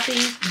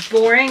crappy,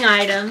 boring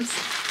items.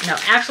 No,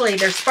 actually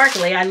they're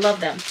sparkly. I love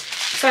them.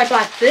 So I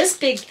bought this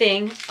big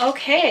thing.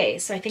 Okay,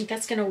 so I think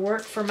that's going to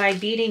work for my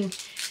beading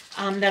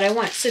that I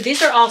want. So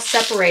these are all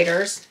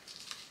separators,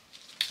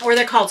 or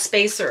they're called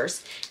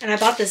spacers. And I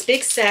bought this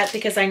big set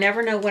because I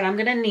never know what I'm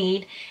going to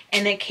need.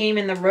 And it came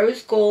in the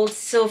rose gold,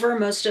 silver,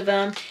 most of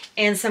them,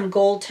 and some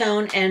gold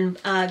tone and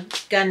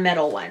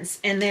gunmetal ones.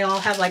 And they all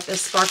have like the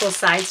sparkle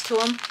sides to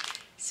them.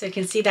 So you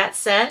can see that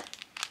set.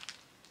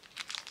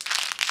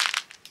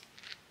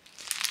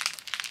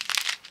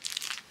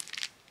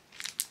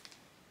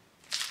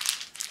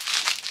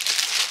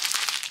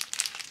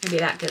 Maybe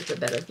that gives a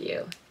better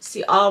view.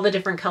 See all the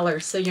different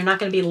colors. So you're not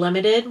going to be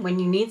limited when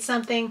you need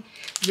something.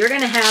 you're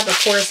going to have a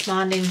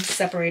corresponding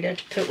separator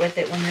to put with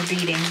it when you're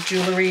beading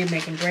jewelry,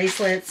 making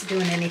bracelets,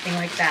 doing anything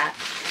like that.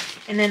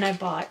 And then I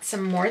bought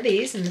some more of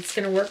these, and it's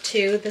going to work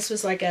too. This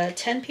was like a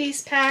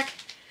 10-piece pack.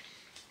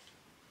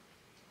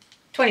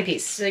 20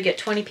 piece. So you get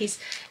 20 piece.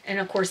 And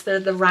of course the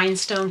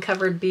rhinestone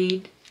covered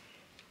bead.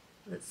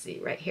 Let's see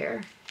right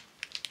here.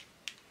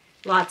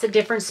 Lots of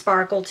different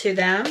sparkle to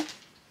them.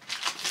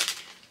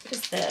 What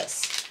is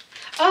this?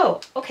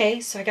 Oh, okay.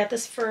 So I got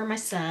this for my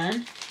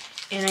son.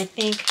 And I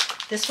think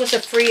this was a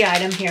free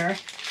item here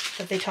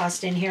that they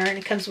tossed in here. And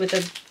it comes with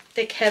a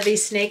thick, heavy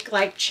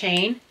snake-like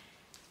chain.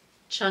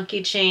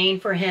 Chunky chain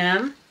for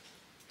him.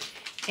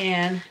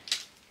 And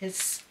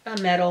it's a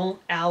metal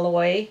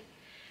alloy.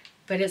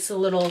 But it's a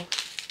little,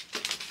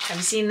 have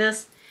you seen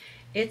this?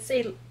 It's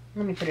a,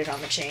 let me put it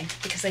on the chain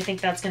because I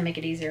think that's going to make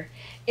it easier.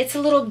 It's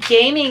a little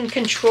gaming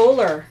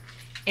controller.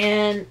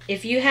 And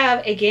if you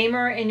have a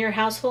gamer in your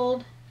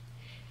household,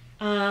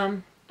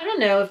 I don't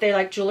know if they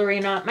like jewelry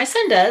or not. My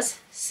son does,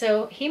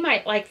 so he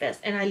might like this.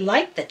 And I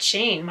like the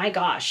chain. My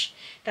gosh,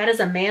 that is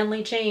a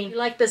manly chain. You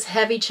like this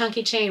heavy,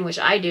 chunky chain, which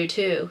I do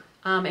too.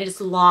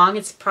 It's long.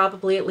 It's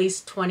probably at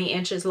least 20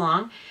 inches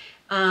long.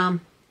 And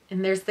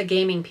there's the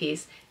gaming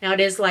piece. Now it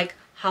is like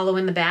hollow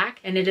in the back,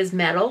 and it is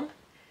metal,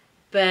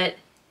 but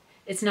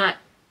it's not,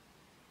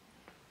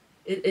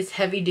 it's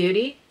heavy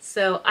duty.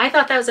 So I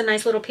thought that was a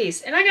nice little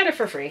piece, and I got it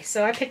for free,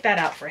 so I picked that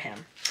out for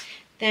him.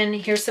 Then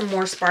here's some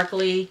more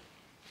sparkly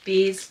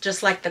beads,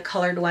 just like the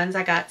colored ones.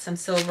 I got some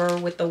silver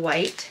with the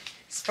white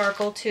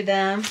sparkle to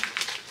them.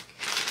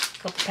 A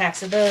couple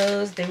packs of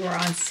those. They were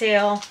on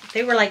sale.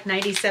 They were like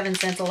 97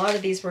 cents. A lot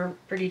of these were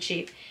pretty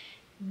cheap.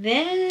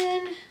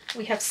 Then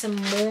we have some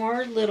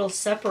more little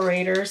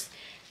separators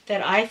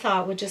that I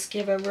thought would just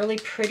give a really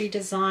pretty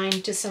design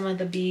to some of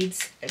the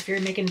beads if you're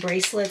making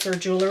bracelets or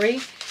jewelry.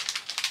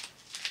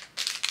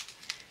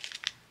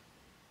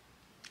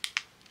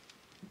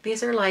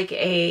 These are like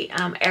a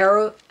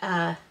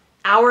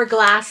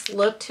hourglass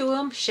look to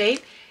them,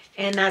 shape,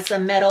 and that's a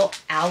metal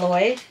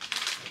alloy.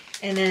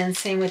 And then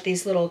same with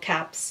these little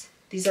caps.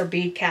 These are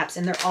bead caps,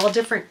 and they're all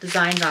different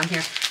designs on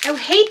here. I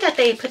hate that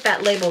they put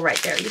that label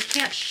right there. You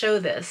can't show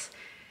this.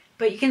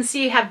 But you can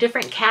see you have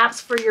different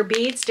caps for your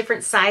beads,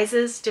 different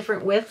sizes,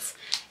 different widths.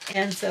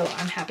 And so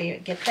I'm happy to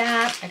get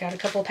that. I got a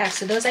couple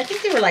packs of those. I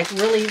think they were like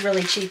really,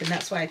 really cheap, and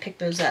that's why I picked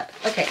those up.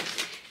 Okay.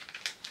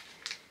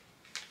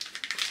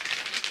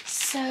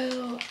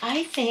 So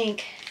I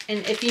think, and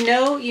if you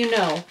know, you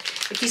know.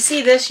 If you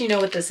see this, you know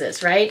what this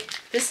is, right?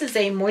 This is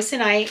a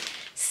moissanite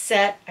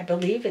set. I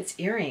believe it's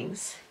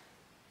earrings.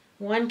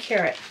 1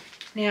 carat.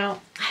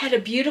 Now, I had a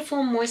beautiful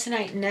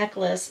moissanite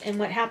necklace, and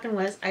what happened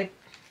was I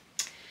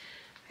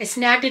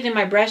snagged it in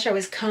my brush. I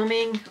was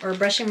combing or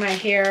brushing my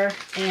hair,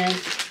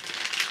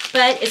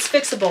 but it's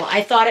fixable.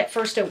 I thought at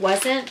first it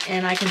wasn't,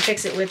 and I can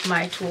fix it with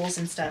my tools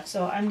and stuff.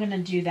 So I'm going to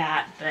do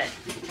that, but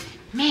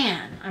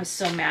man, I'm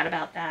so mad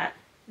about that.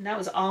 And that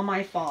was all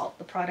my fault.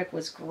 The product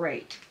was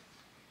great.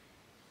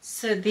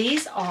 So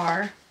these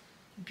are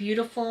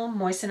beautiful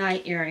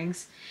moissanite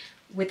earrings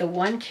with a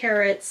 1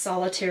 carat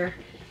solitaire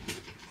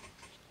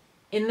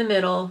in the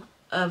middle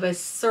of a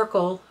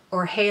circle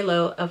or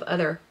halo of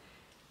other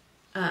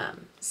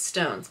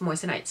stones,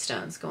 moissanite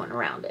stones going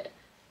around it.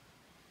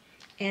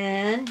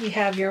 And you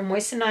have your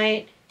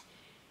moissanite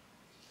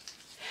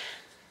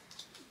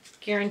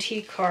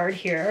guarantee card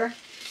here.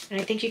 And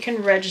I think you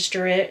can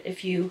register it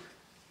if you,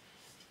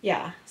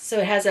 yeah. So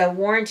it has a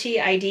warranty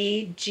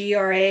ID,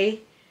 GRA,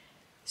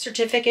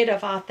 certificate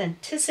of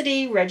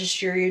authenticity,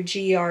 register your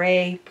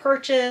GRA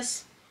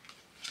purchase.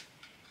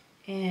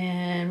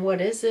 And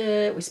what is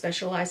it? We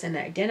specialize in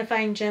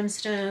identifying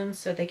gemstones,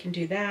 so they can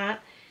do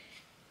that.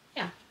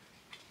 Yeah.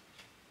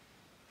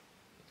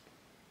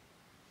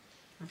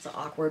 That's an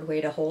awkward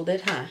way to hold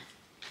it, huh?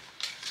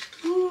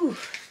 Ooh.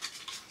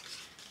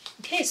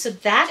 Okay, so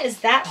that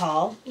is that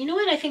haul. You know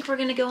what? I think we're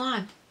going to go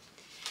on.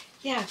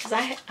 Yeah, because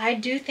I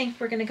do think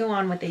we're going to go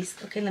on with these.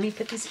 Okay, let me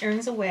put these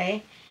earrings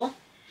away.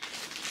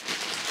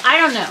 I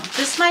don't know.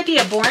 This might be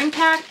a boring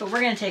pack, but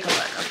we're going to take a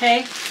look,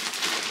 okay?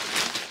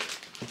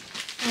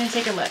 I'm going to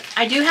take a look.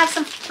 I do have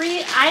some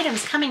free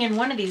items coming in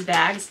one of these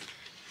bags.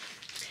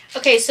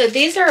 Okay, so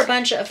these are a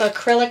bunch of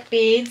acrylic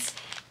beads,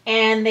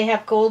 and they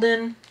have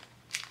golden...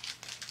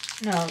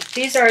 No,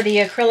 these are the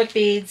acrylic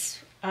beads.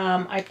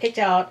 I picked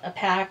out a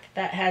pack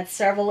that had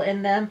several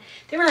in them.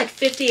 They were like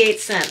 58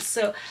 cents.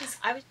 So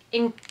I was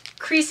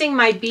increasing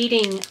my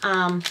beading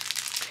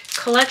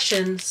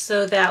collection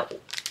so that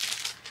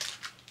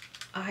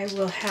I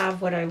will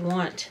have what I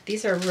want.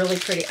 These are really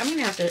pretty. I'm going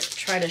to have to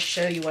try to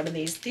show you one of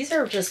these. These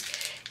are just,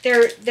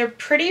 they're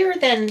prettier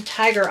than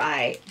Tiger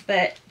Eye,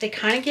 but they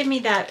kind of give me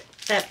that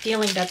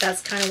feeling that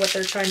that's kind of what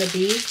they're trying to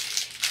be.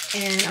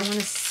 And I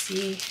want to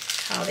see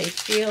how they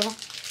feel.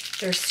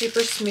 They're super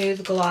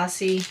smooth,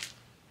 glossy.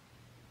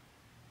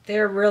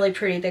 They're really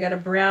pretty. They got a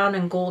brown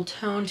and gold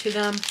tone to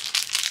them.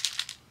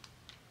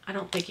 I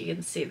don't think you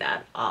can see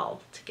that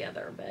all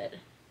together, but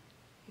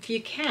if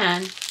you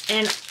can,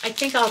 and I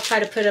think I'll try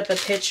to put up a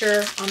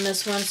picture on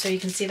this one so you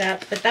can see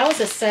that. But that was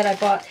a set I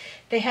bought.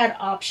 They had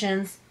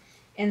options,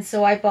 And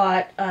so I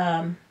bought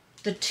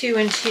the 2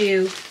 and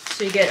 2,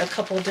 so you get a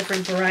couple of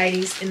different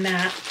varieties in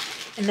that.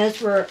 And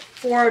those were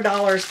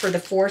 $4 for the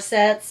 4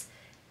 sets.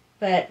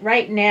 But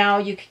right now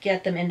you could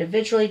get them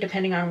individually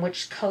depending on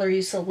which color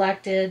you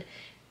selected.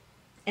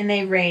 And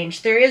they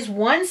range. There is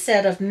one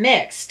set of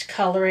mixed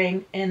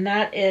coloring, and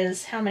that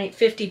is how many?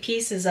 50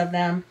 pieces of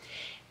them.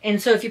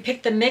 And so if you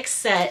pick the mixed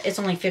set, it's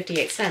only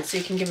 58 cents, so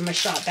you can give them a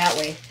shot that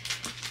way.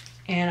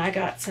 And I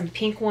got some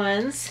pink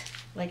ones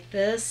like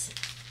this.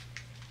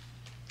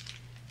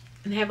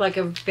 And they have like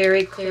a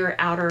very clear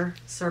outer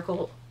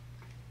circle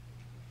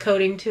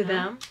coating to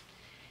them.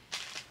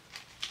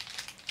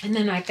 And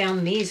then I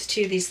found these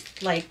too, these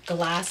like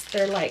glass,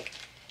 they're like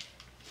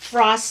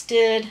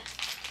frosted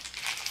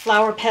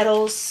flower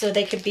petals, so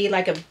they could be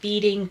like a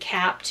beading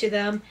cap to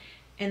them.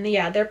 And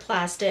yeah, they're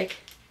plastic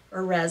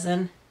or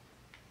resin.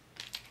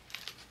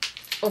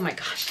 Oh my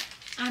gosh,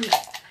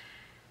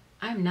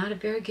 I'm not a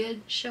very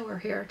good shower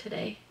here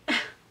today.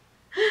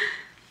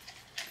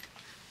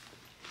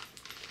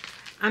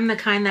 I'm the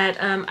kind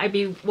that I'd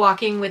be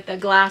walking with a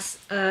glass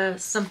of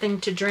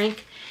something to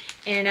drink,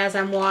 and as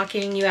I'm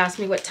walking, you ask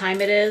me what time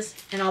it is,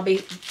 and I'll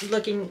be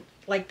looking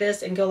like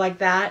this and go like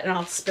that, and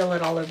I'll spill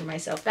it all over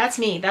myself. That's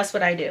me. That's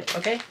what I do,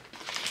 okay?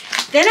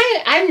 Then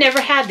I've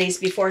never had these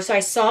before, so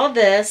I saw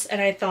this,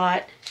 and I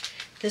thought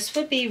this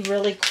would be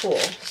really cool.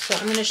 So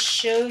I'm going to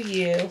show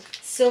you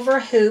silver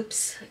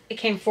hoops. It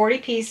came 40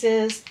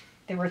 pieces.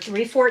 They were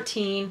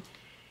 $3.14,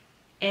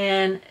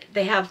 and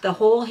they have the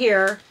hole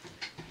here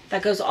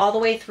that goes all the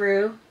way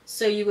through.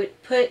 So you would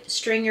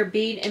string your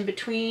bead in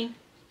between,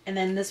 and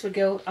then this would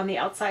go on the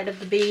outside of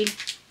the bead.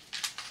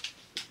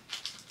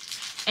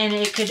 And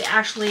it could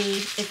actually,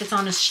 if it's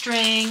on a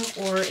string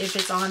or if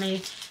it's on a,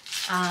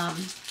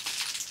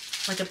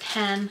 like a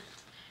pen,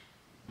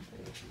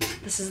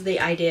 this is the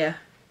idea.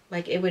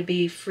 Like it would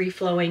be free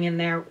flowing in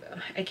there.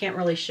 I can't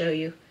really show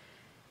you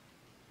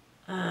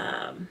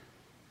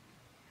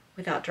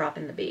without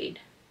dropping the bead.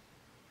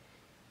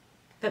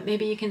 But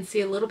maybe you can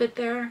see a little bit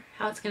there,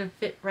 how it's going to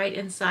fit right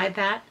inside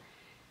that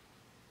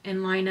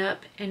and line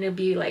up, and it'll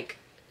be like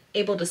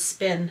able to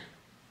spin.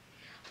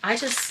 I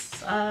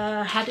just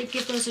had to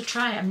give those a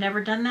try. I've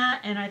never done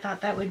that, and I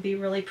thought that would be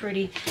really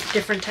pretty,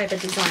 different type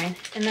of design.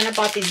 And then I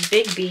bought these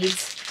big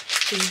beads,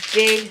 these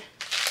big,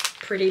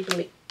 pretty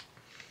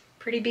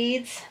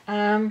beads.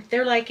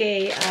 They're like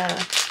a,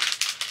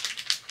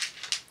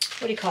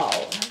 what do you call,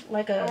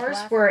 like a,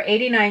 glass. Were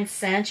 89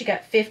 cents. You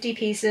got 50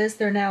 pieces.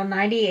 They're now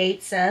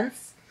 98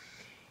 cents.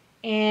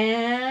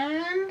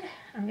 And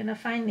I'm going to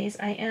find these.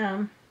 I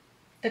am.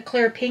 The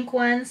clear pink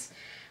ones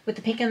with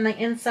the pink on the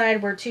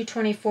inside were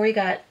 $2.24. You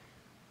got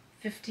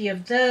 50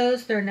 of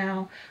those. They're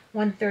now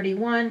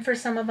 $1.31 for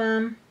some of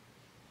them.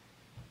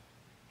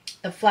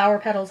 The flower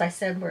petals I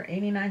said were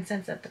 89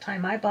 cents at the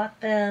time I bought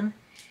them.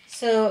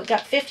 So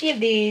got 50 of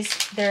these.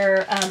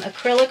 They're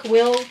acrylic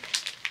wheel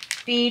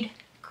bead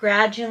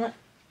gradient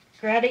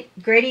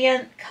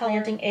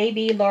coloring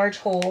AB large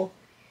hole.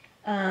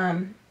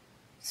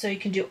 So you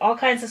can do all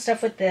kinds of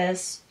stuff with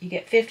this. You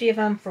get 50 of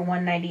them for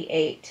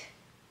 $1.98.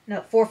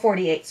 No,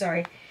 $4.48,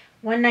 sorry.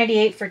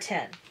 $1.98 for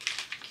 10.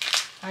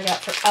 I got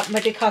for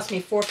it did cost me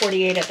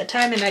 $4.48 at the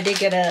time, and I did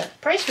get a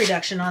price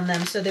reduction on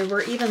them, so they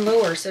were even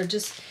lower. So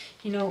just,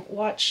 you know,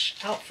 watch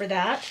out for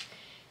that.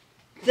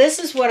 This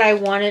is what I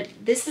wanted.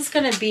 This is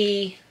going to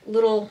be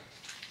little,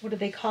 what do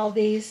they call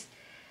these?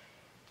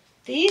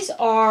 These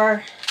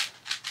are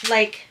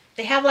like,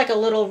 they have like a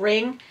little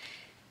ring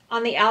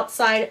on the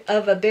outside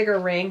of a bigger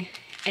ring.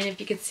 And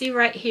if you can see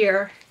right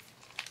here,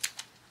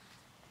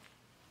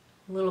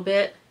 a little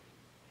bit,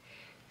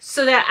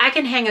 so that I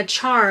can hang a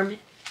charm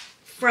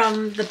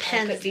from the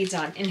pen that beads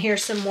on. And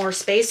here's some more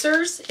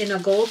spacers in a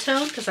gold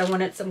tone, because I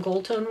wanted some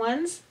gold tone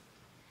ones.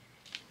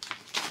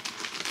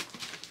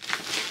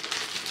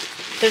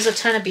 There's a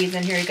ton of beads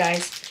in here, you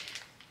guys.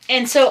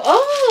 And so,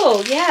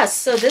 oh, yes,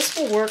 so this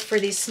will work for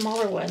these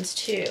smaller ones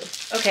too.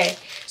 Okay,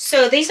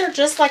 so these are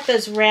just like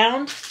those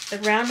round, the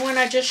round one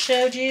I just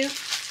showed you.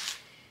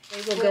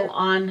 They will go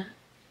on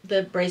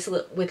the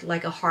bracelet with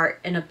like a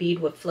heart, and a bead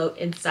would float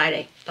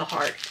inside the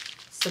heart.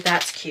 So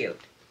that's cute.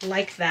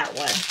 Like that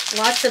one.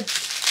 Lots of,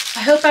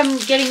 I hope I'm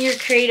getting your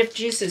creative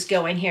juices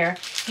going here. And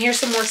here's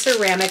some more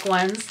ceramic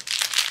ones.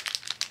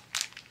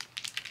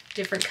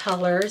 Different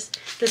colors.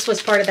 This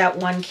was part of that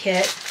one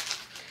kit,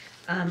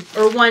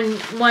 or one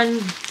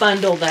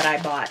bundle that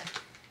I bought.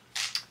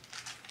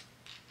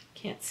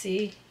 Can't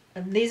see.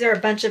 These are a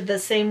bunch of the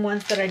same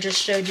ones that I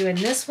just showed you in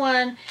this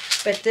one,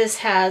 but this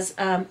has,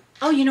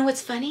 oh, you know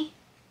what's funny?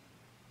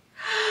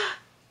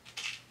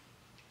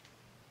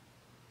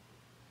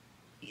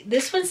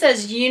 This one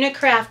says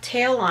Unicraft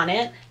tail on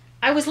it.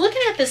 I was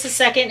looking at this a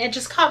second, it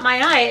just caught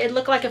my eye. It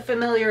looked like a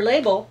familiar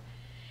label.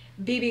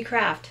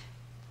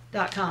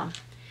 bbcraft.com.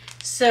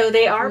 So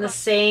they are the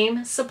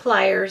same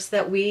suppliers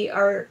that we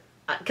are,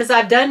 because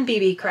I've done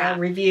BB Craft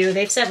review.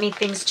 They've sent me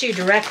things too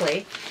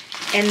directly,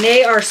 and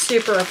they are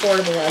super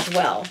affordable as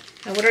well.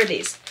 Now what are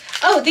these?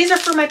 Oh, these are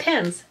for my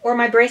pens or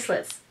my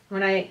bracelets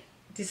when I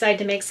decide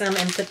to make some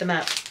and put them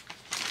up.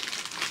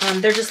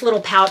 They're just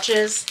little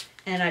pouches,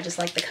 and I just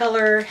like the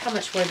color. How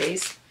much were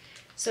these?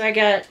 So I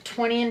got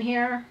 20 in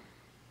here.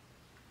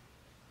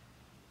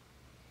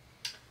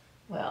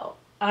 Well,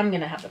 I'm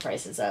going to have the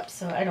prices up,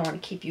 so I don't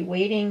want to keep you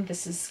waiting.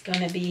 This is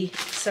going to be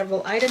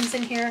several items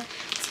in here.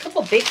 There's a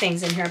couple big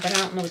things in here, but I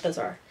don't know what those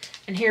are.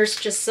 And here's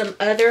just some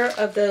other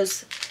of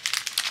those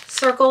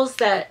circles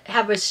that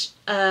have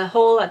a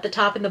hole at the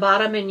top and the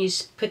bottom, and you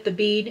put the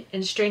bead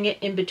and string it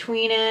in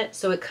between it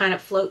so it kind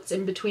of floats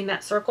in between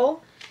that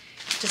circle.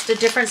 Just a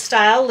different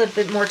style, a little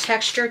bit more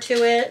texture to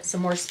it,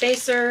 some more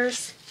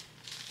spacers.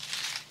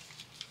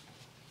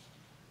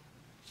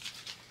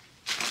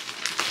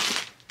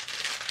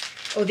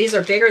 Oh, these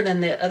are bigger than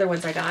the other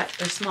ones I got.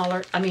 They're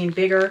smaller, I mean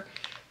bigger,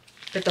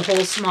 but the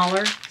hole's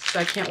smaller, so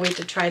I can't wait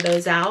to try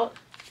those out.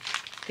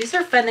 These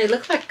are fun. They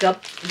look like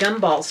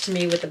gumballs to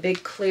me with a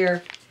big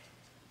clear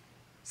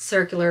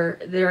circular.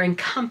 They're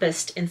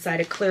encompassed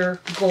inside a clear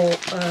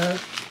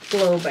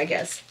globe, I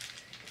guess.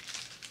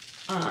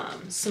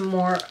 Some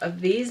more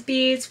of these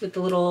beads with the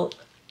little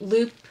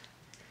loop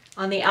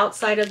on the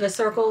outside of the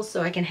circle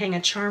so I can hang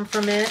a charm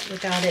from it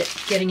without it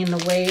getting in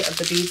the way of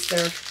the beads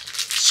that are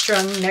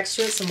strung next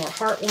to it. Some more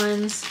heart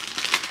ones.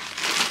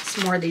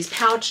 Some more of these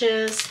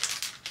pouches,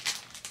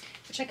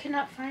 which I could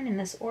not find in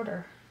this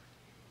order.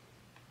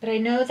 But I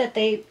know that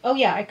they, oh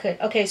yeah, I could.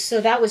 Okay,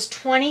 so that was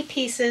 20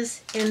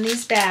 pieces in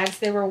these bags.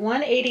 They were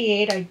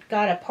 $188. I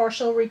got a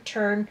partial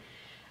refund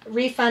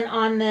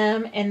on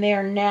them, and they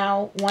are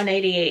now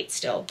 $188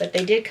 still. But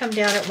they did come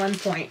down at one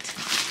point.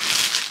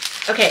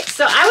 Okay,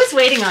 so I was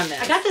waiting on this.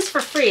 I got this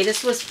for free.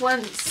 This was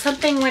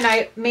something when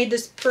I made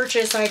this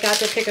purchase, I got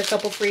to pick a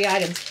couple free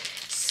items.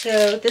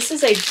 So this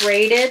is a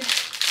braided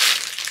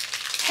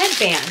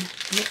headband.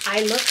 I mean,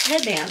 I love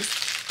headbands.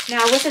 Now,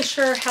 I wasn't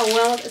sure how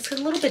well, it's a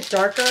little bit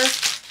darker.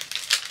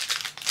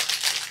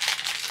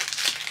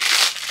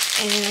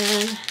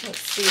 And let's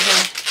see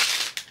here.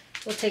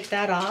 We'll take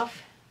that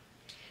off.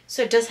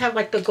 So it does have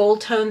like the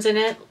gold tones in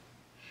it,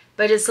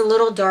 but it's a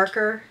little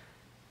darker.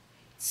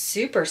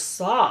 Super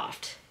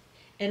soft.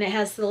 And it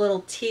has the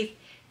little teeth.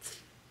 It's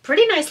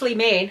pretty nicely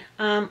made.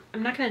 I'm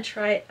not going to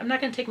try it. I'm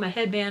not going to take my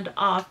headband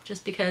off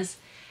just because.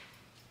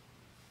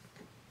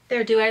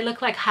 There, do I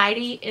look like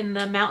Heidi in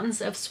the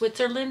mountains of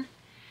Switzerland?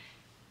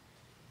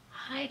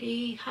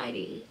 Heidi,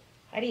 Heidi,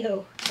 Heidi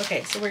ho.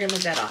 Okay, so we're going to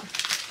leave that on.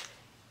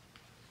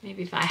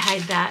 Maybe if I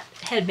hide that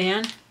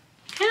headband.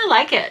 I kind of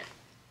like it.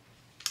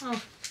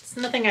 Oh, it's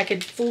nothing I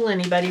could fool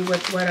anybody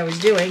with what I was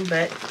doing,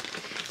 but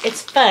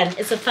it's fun.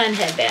 It's a fun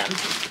headband.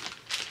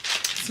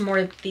 Some more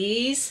of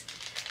these.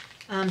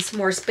 Some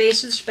more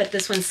spacers, but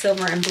this one's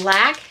silver and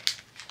black.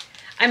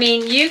 I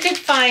mean, you could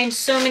find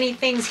so many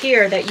things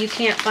here that you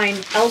can't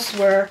find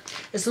elsewhere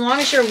as long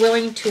as you're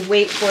willing to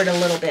wait for it a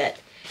little bit.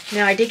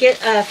 Now, I did get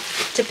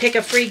to pick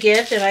a free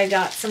gift, and I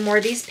got some more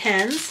of these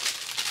pens.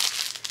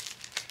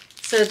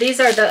 So these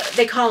are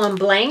they call them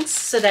blanks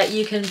so that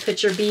you can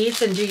put your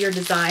beads and do your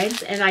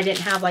designs. And I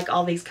didn't have like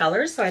all these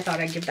colors, so I thought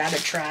I'd give that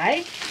a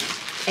try.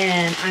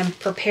 And I'm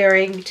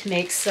preparing to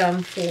make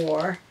some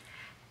for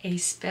a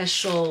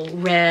special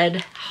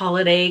red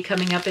holiday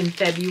coming up in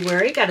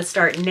February. Got to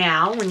start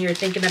now when you're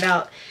thinking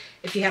about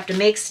if you have to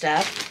make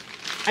stuff.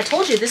 I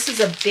told you this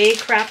is a big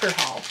crafter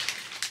haul.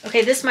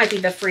 Okay, this might be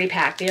the free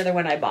pack, the other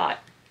one I bought.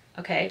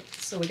 Okay,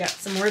 so we got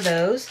some more of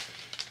those.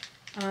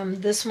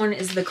 This one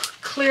is the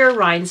clear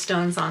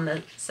rhinestones on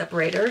the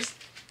separators,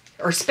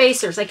 or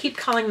spacers. I keep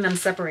calling them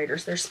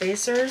separators. They're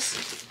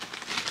spacers.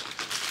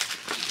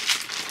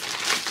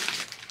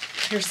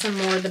 Here's some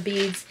more of the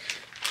beads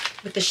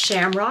with the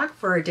shamrock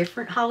for a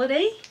different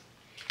holiday.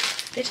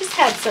 They just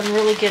had some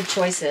really good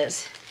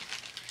choices.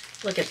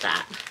 Look at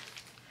that.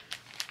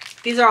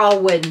 These are all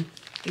wooden.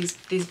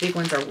 These big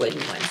ones are wooden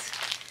ones.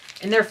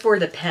 And they're for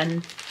the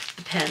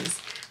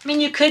pens. I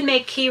mean, you could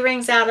make key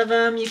rings out of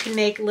them. You can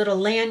make little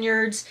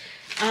lanyards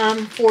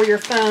for your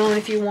phone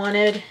if you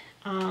wanted.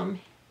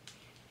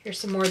 Here's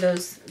some more of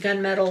those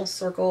gunmetal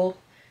circle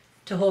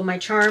to hold my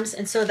charms.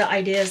 And so the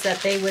idea is that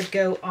they would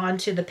go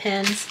onto the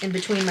pens in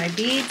between my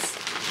beads.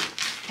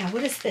 Now,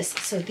 what is this?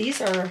 So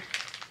these are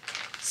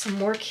some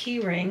more key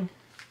ring.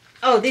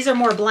 Oh, these are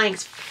more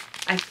blanks.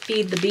 I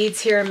feed the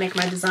beads here and make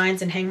my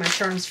designs and hang my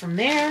charms from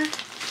there.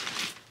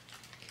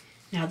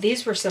 Now,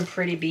 these were some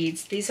pretty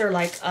beads. These are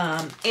like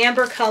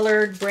amber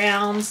colored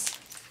browns.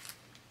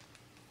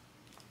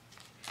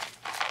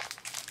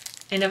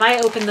 And if I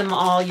open them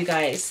all, you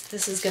guys,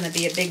 this is going to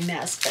be a big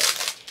mess. But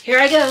here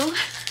I go.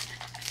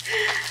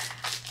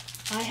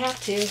 I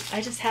have to.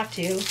 I just have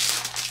to.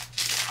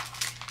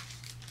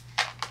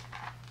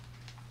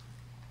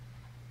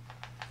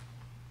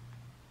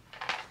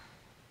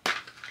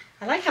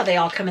 I like how they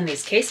all come in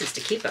these cases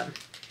to keep them.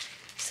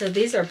 So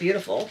these are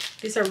beautiful.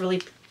 These are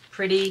really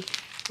pretty,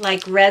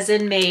 like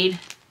resin made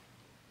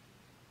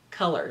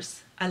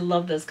colors. I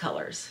love those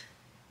colors.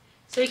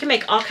 So you can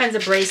make all kinds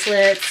of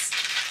bracelets,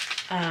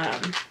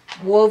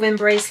 woven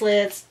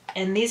bracelets,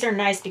 and these are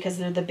nice because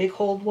they're the big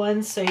hold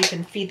ones, so you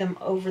can feed them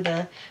over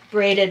the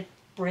braided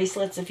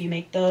bracelets if you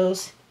make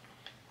those.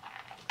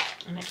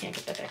 And I can't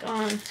get that back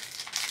on.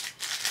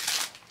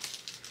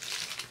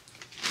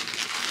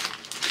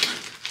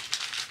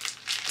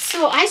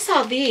 So I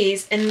saw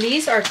these, and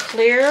these are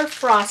clear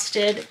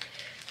frosted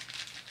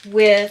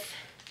with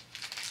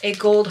a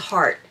gold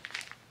heart.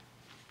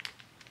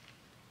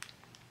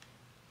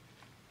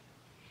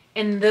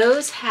 And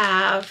those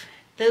have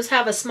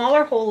a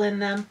smaller hole in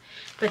them,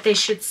 but they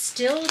should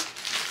still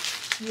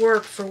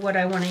work for what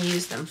I want to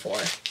use them for.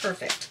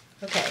 Perfect.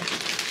 Okay.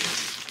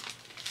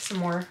 Some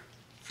more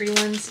free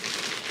ones.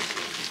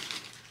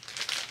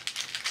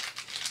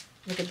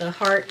 Look at the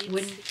heart.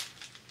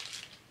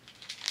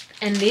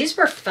 And these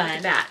were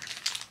fun.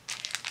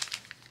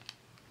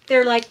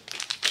 They're like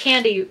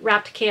candy,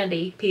 wrapped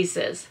candy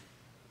pieces.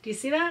 Do you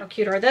see that? How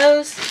cute are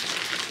those?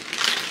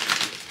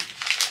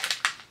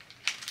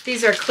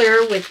 These are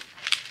clear with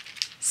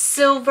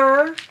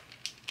silver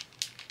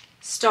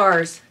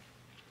stars,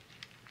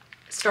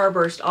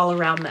 starburst all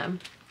around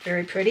them.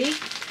 Very pretty.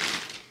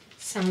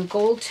 Some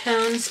gold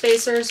tone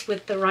spacers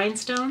with the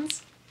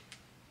rhinestones.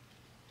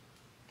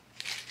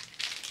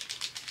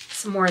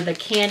 Some more of the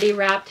candy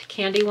wrapped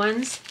candy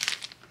ones.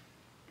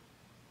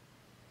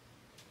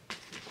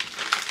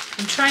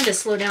 I'm trying to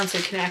slow down so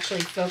you can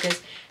actually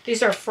focus.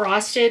 These are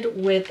frosted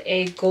with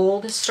a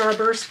gold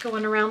starburst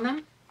going around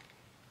them.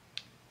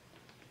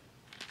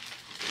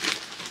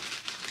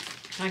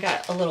 I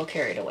got a little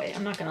carried away,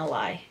 I'm not gonna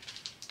lie.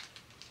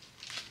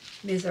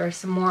 These are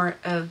some more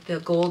of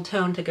the gold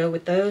tone to go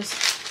with those.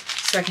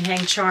 So I can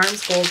hang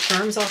charms, gold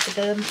charms off of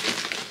them.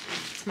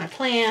 That's my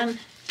plan.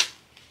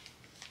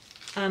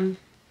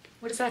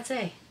 What does that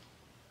say?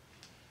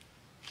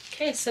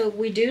 Okay, so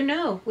we do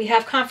know. We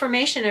have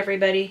confirmation,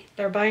 everybody.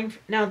 They're buying.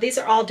 Now, these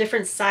are all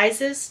different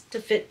sizes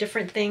to fit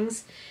different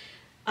things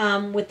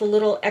with the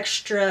little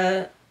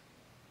extra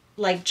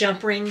like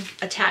jump ring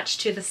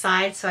attached to the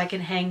side so I can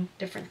hang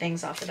different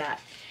things off of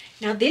that.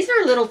 Now, these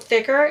are a little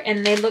thicker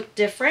and they look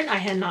different. I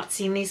had not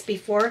seen these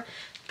before,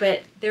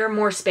 but they're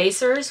more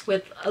spacers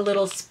with a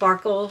little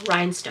sparkle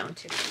rhinestone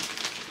to them.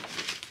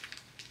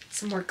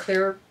 Some more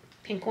clear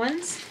pink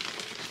ones.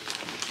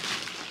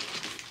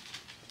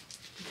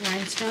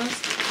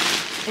 Rhinestones.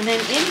 And then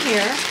in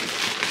here,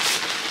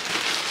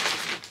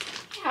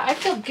 yeah, I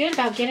feel good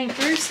about getting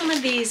through some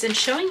of these and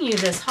showing you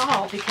this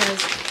haul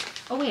because,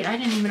 oh wait, I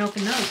didn't even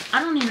open those.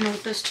 I don't even know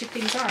what those two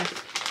things are.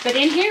 But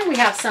in here we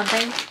have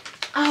something.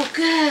 Oh,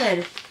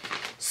 good.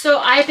 So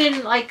I've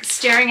been like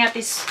staring at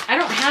these. I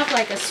don't have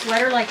like a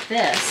sweater like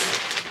this,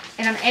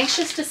 and I'm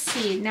anxious to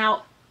see.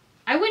 Now,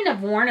 I wouldn't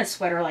have worn a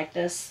sweater like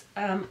this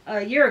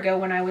a year ago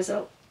when I was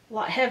a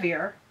lot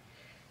heavier,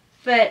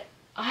 but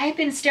I've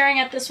been staring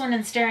at this one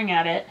and staring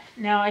at it.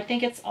 Now, I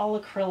think it's all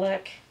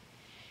acrylic.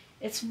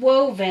 It's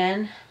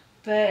woven,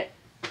 and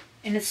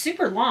it's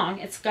super long.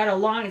 It's got a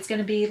long, it's going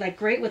to be like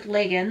great with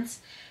leggings.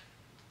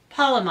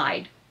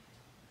 Polyamide.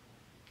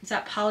 Is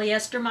that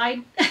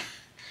polyestermide?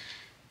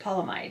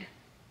 Polyamide.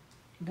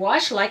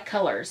 Wash like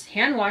colors.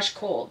 Hand wash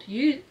cold.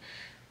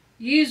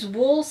 Use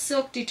wool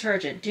silk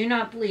detergent. Do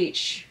not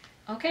bleach.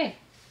 Okay.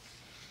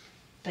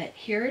 But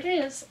here it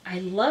is. I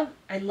love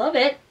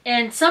it.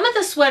 And some of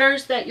the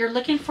sweaters that you're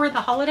looking for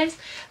the holidays,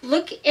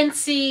 look and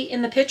see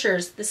in the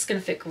pictures. This is going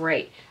to fit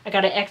great. I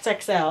got an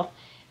XXL.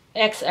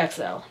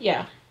 XXL,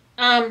 yeah.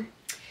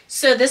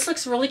 So this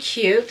looks really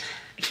cute.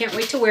 I can't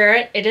wait to wear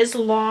it. It is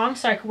long,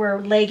 so I can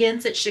wear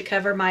leggings. It should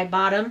cover my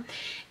bottom.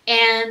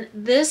 And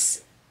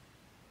this,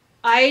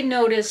 I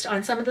noticed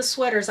on some of the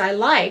sweaters I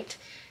liked,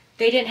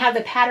 they didn't have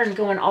the pattern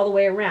going all the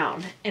way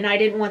around. And I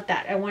didn't want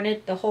that. I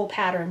wanted the whole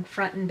pattern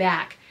front and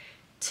back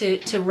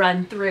to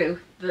run through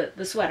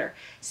the sweater.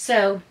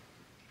 So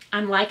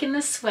I'm liking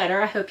this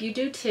sweater. I hope you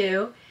do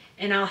too.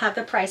 And I'll have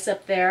the price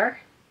up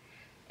there.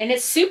 And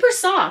it's super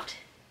soft.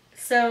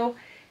 So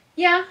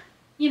yeah,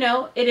 you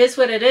know, it is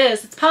what it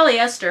is. It's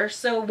polyester,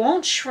 so it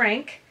won't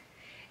shrink.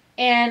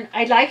 And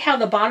I like how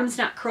the bottom's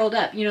not curled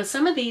up. You know,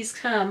 some of these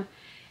come,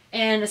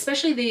 and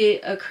especially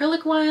the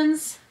acrylic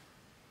ones,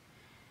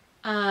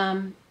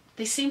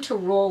 they seem to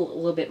roll a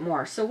little bit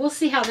more. So we'll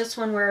see how this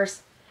one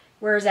wears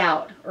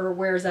out, or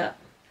wears up.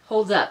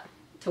 Holds up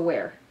to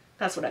wear.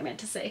 That's what I meant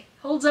to say.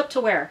 Holds up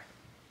to wear.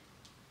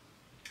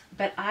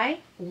 But I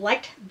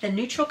liked the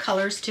neutral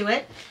colors to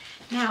it.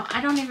 Now,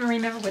 I don't even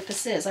remember what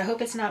this is. I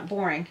hope it's not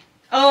boring.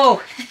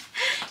 Oh,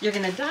 you're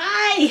gonna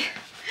die.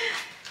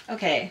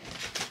 Okay,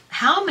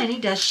 how many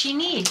does she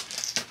need?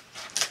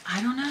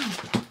 I don't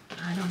know.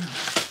 I don't know.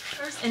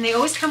 And they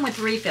always come with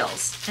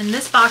refills. And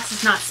this box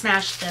is not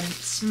smashed to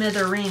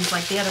smithereens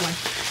like the other one.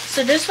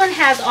 So this one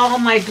has all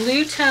my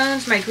blue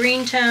tones, my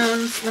green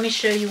tones. Let me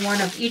show you one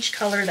of each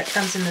color that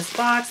comes in this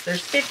box. There's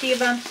 50 of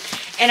them.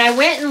 And I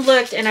went and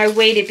looked and I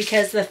waited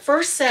because the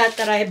first set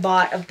that I had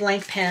bought of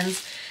blank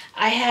pens,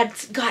 I had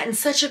gotten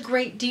such a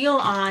great deal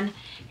on,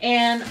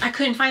 and I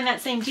couldn't find that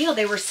same deal.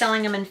 They were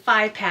selling them in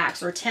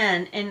 5-packs or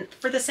 10, and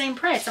for the same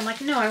price. I'm like,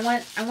 no, I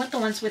want the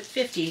ones with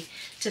 50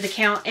 to the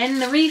count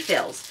and the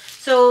refills.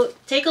 So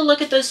take a look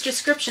at those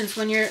descriptions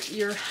when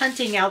you're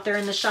hunting out there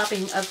in the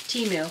shopping of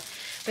Temu.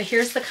 But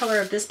here's the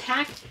color of this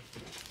pack.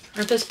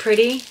 Aren't those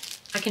pretty?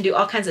 I can do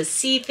all kinds of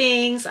sea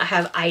things. I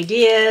have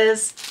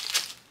ideas.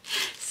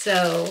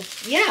 So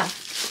yeah,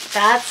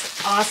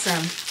 that's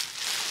awesome.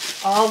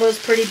 All those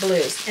pretty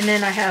blues. And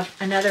then I have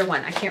another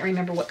one. I can't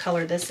remember what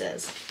color this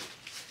is.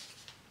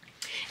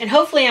 And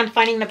hopefully I'm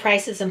finding the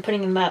prices and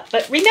putting them up.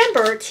 But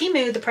remember,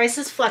 Temu, the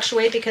prices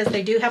fluctuate because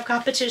they do have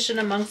competition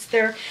amongst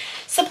their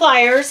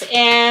suppliers.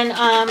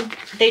 And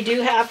they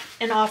do have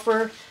and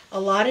offer a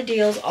lot of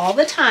deals all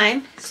the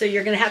time. So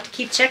you're going to have to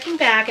keep checking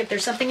back if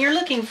there's something you're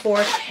looking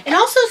for. And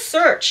also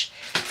search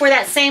for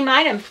that same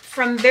item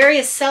from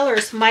various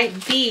sellers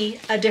might be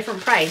a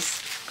different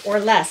price or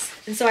less.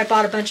 And so I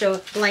bought a bunch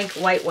of blank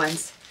white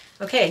ones.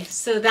 Okay,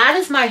 so that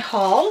is my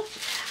haul.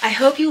 I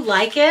hope you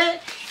like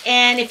it.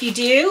 And if you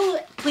do,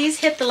 please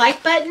hit the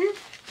like button.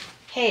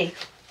 Hey,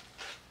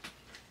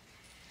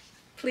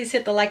 please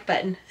hit the like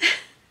button.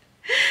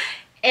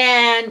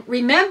 And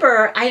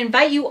remember, I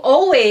invite you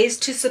always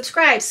to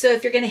subscribe. So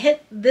if you're going to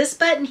hit this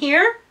button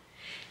here,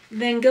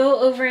 then go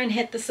over and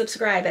hit the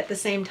subscribe at the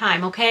same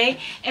time, okay?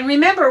 And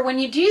remember, when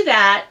you do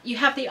that, you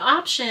have the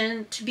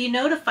option to be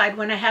notified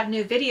when I have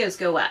new videos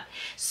go up.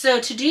 So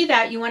to do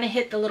that, you want to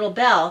hit the little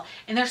bell.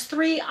 And there's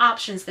 3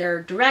 options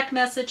there: direct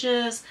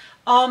messages,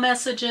 all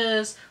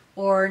messages,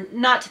 or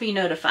not to be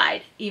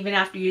notified even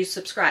after you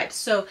subscribe.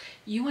 So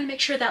you want to make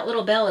sure that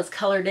little bell is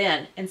colored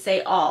in and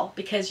say all,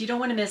 because you don't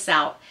want to miss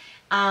out.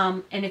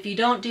 And if you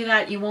don't do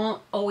that, you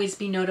won't always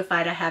be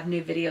notified I have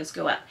new videos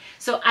go up.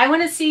 So I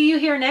want to see you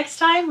here next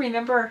time.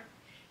 Remember,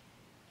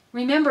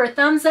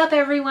 thumbs up,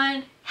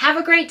 everyone. Have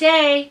a great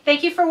day.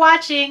 Thank you for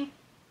watching.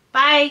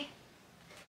 Bye.